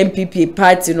ɔsɛ NPP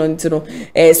party no ntino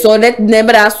so that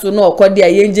nemra so no ɔkɔde a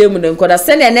yɛnje mu ne nkɔda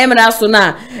sɛne nemra so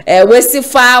na wesi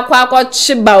fa akɔ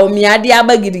chiba omiade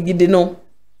aba gidigidi no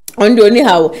ondo ni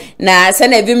hawo na se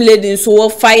na vim lady nso wo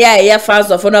fire ya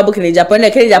fans of no Kennedy Japan na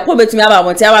Kennedy Japan betumi aba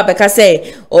monte aba beka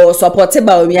say o support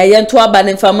ba omi aye nto aba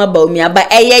ne fama ba omi aba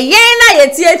yen na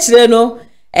yeti akire no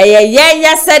yen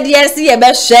ya sede se ye be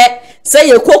hwe se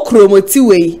ye kokromoti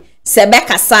wei se be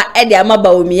kasa e de ama ba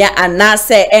omi ana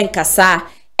se enkasa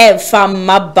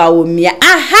enfama ba omi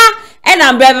aha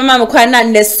ena brebe ma mekwa na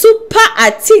ne super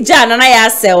atija na ya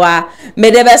sewa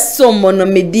medebe somo no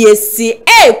mediesi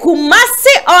Kumasi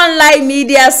online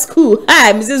media school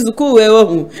Mrs. Zuku we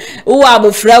wo hu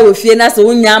abofra wo fie na so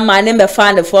unya ma ne me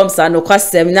fa the forms and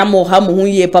kwasem na mo ha mo hu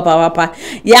ye papa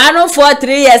ya no for 3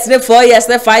 years ne 4 years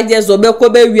ne 5 years obekọ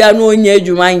be wia no onya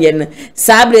adwuma nye ne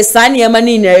sabre sane ma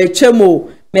ni na etwemo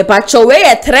me pa cho we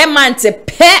ye 3 months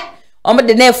pe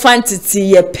de ne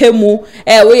fantasy ye pemu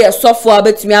we ye sofo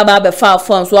abetumi aba be fa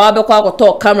phone so abekọ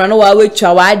akoto camera no wa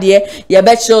wetwa wa de ye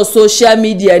be show social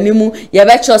media nimu ye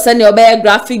be show say ne obey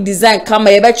graphic design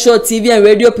camera ye be show TV and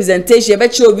radio presentation ye be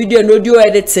show video and audio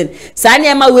editing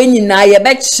sane ma we nyina ye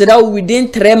be chira within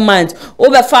 3 months o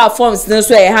be fa forms ne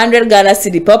so 100 Ghana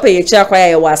cedi papa ye chira kwa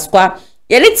ye waskwa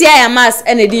ye retia ya mass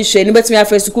ene di hwe ni betumi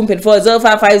afa su company for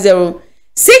 0550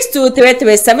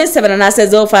 623377 and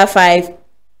 055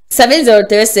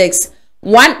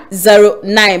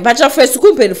 7036-109 Pacha first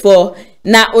company for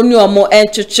na oni omo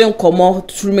entwetwe nkomo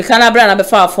turumikana bra na be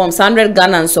fa forms 100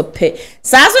 Ghana so pe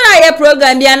saso na ye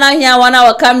program bia na hia wana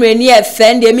wa camera ni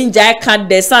efe de mi njai card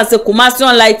de sanse Kumasi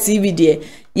online TV de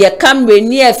ye camera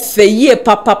ni efe ye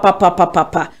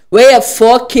papa we ye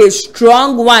 4K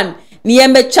strong one ni ye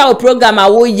mecha program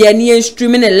awo ye ni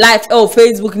streaming live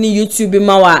Facebook ni YouTube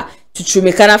mawa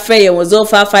Tuchumikana faye was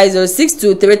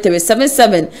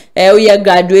 0550623377 we your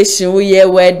graduation we your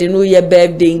wedding we your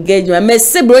birthday engagement me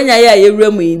se bronya ya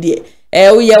yewremu inde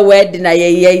we your wedding na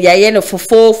ye no for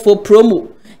promo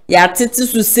ya tete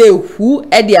su se hu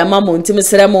e de amamo ntim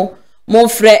seremo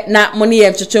monfre na moni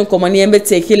ye twetwe nkomo ne be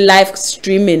take live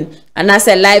streaming and as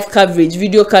a live coverage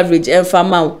video coverage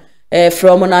enfama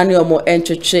from nani omo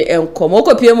entwetwe enkom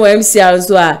okopie mo MC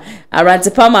anzo a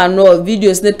arantepama no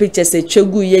videos ne pictures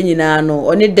etwegu ye nyina no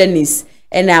oni Dennis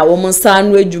ena wo monsa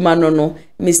no adwuma no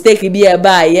mistake bi e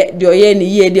ba ye de oye ne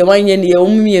ye de wanye ne ye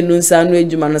omumienu nsa no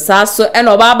adwuma no saso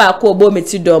ena oba ba ko obo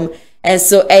metidom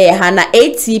enso hana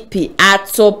ATP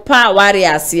atopa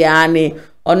warriors ya ne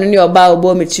ono ne oba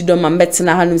obo metidom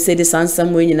ambetena hanum se de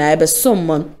sansam we nyina ebe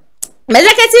sommon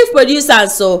executive producer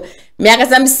so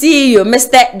Miakasam CEO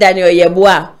Mr. Daniel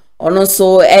Yeboah ono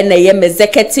so ene ye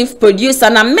executive producer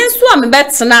na menso am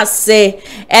betena se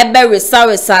ebe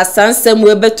resawesa sansem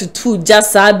we betutu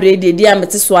just abrede di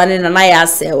ameteso ane na ya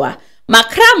asewa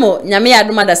makramo nyame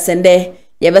yadoma da sende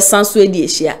ye be sanso edi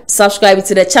ehia subscribe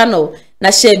to the channel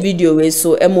na share video we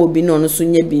so emo obi no so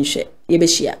nye bi nhwe ye be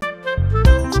hia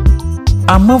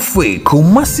Amafwe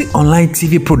Kumasi Online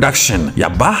TV Production.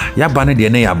 Yaba ne de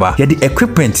ne yaba. Yedi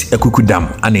equipment ekukudam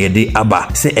ana yede aba.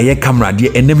 Se eye camera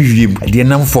de enem wiem, de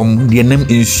nam fom, de nam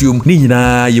insume. Ni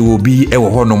nyina ye wo bi e wo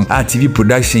honom. TV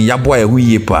production yabo e hu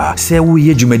ye pa. Se wo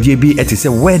ye dwumadie bi ete se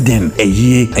wedding,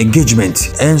 eye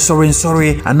engagement, and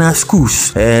sorry ana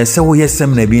schools. Se wo ye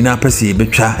seminar bi na pese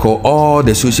betwa ko all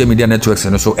the social media networks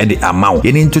and so and the amount.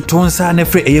 Ye into tonsa na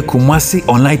fre eye Kumasi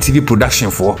Online TV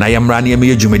Production for. Na yamra na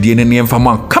ye dwumadie ne mfama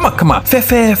kama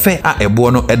fe a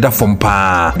ebo no eda fom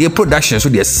pa. The production so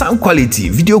the sound quality,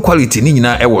 video quality ni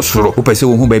nyina e wo soro. Wo pese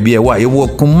wo hu ba bi e wa ye wo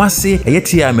Kumasi eye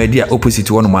tia media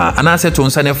opposite one ma. Ana se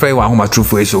tonsa na fre wa homa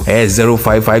true so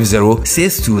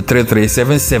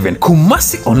 0550623377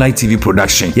 Kumasi Online TV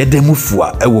Production.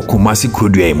 Yedemufua ewo Kumasi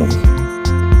Kodua mu.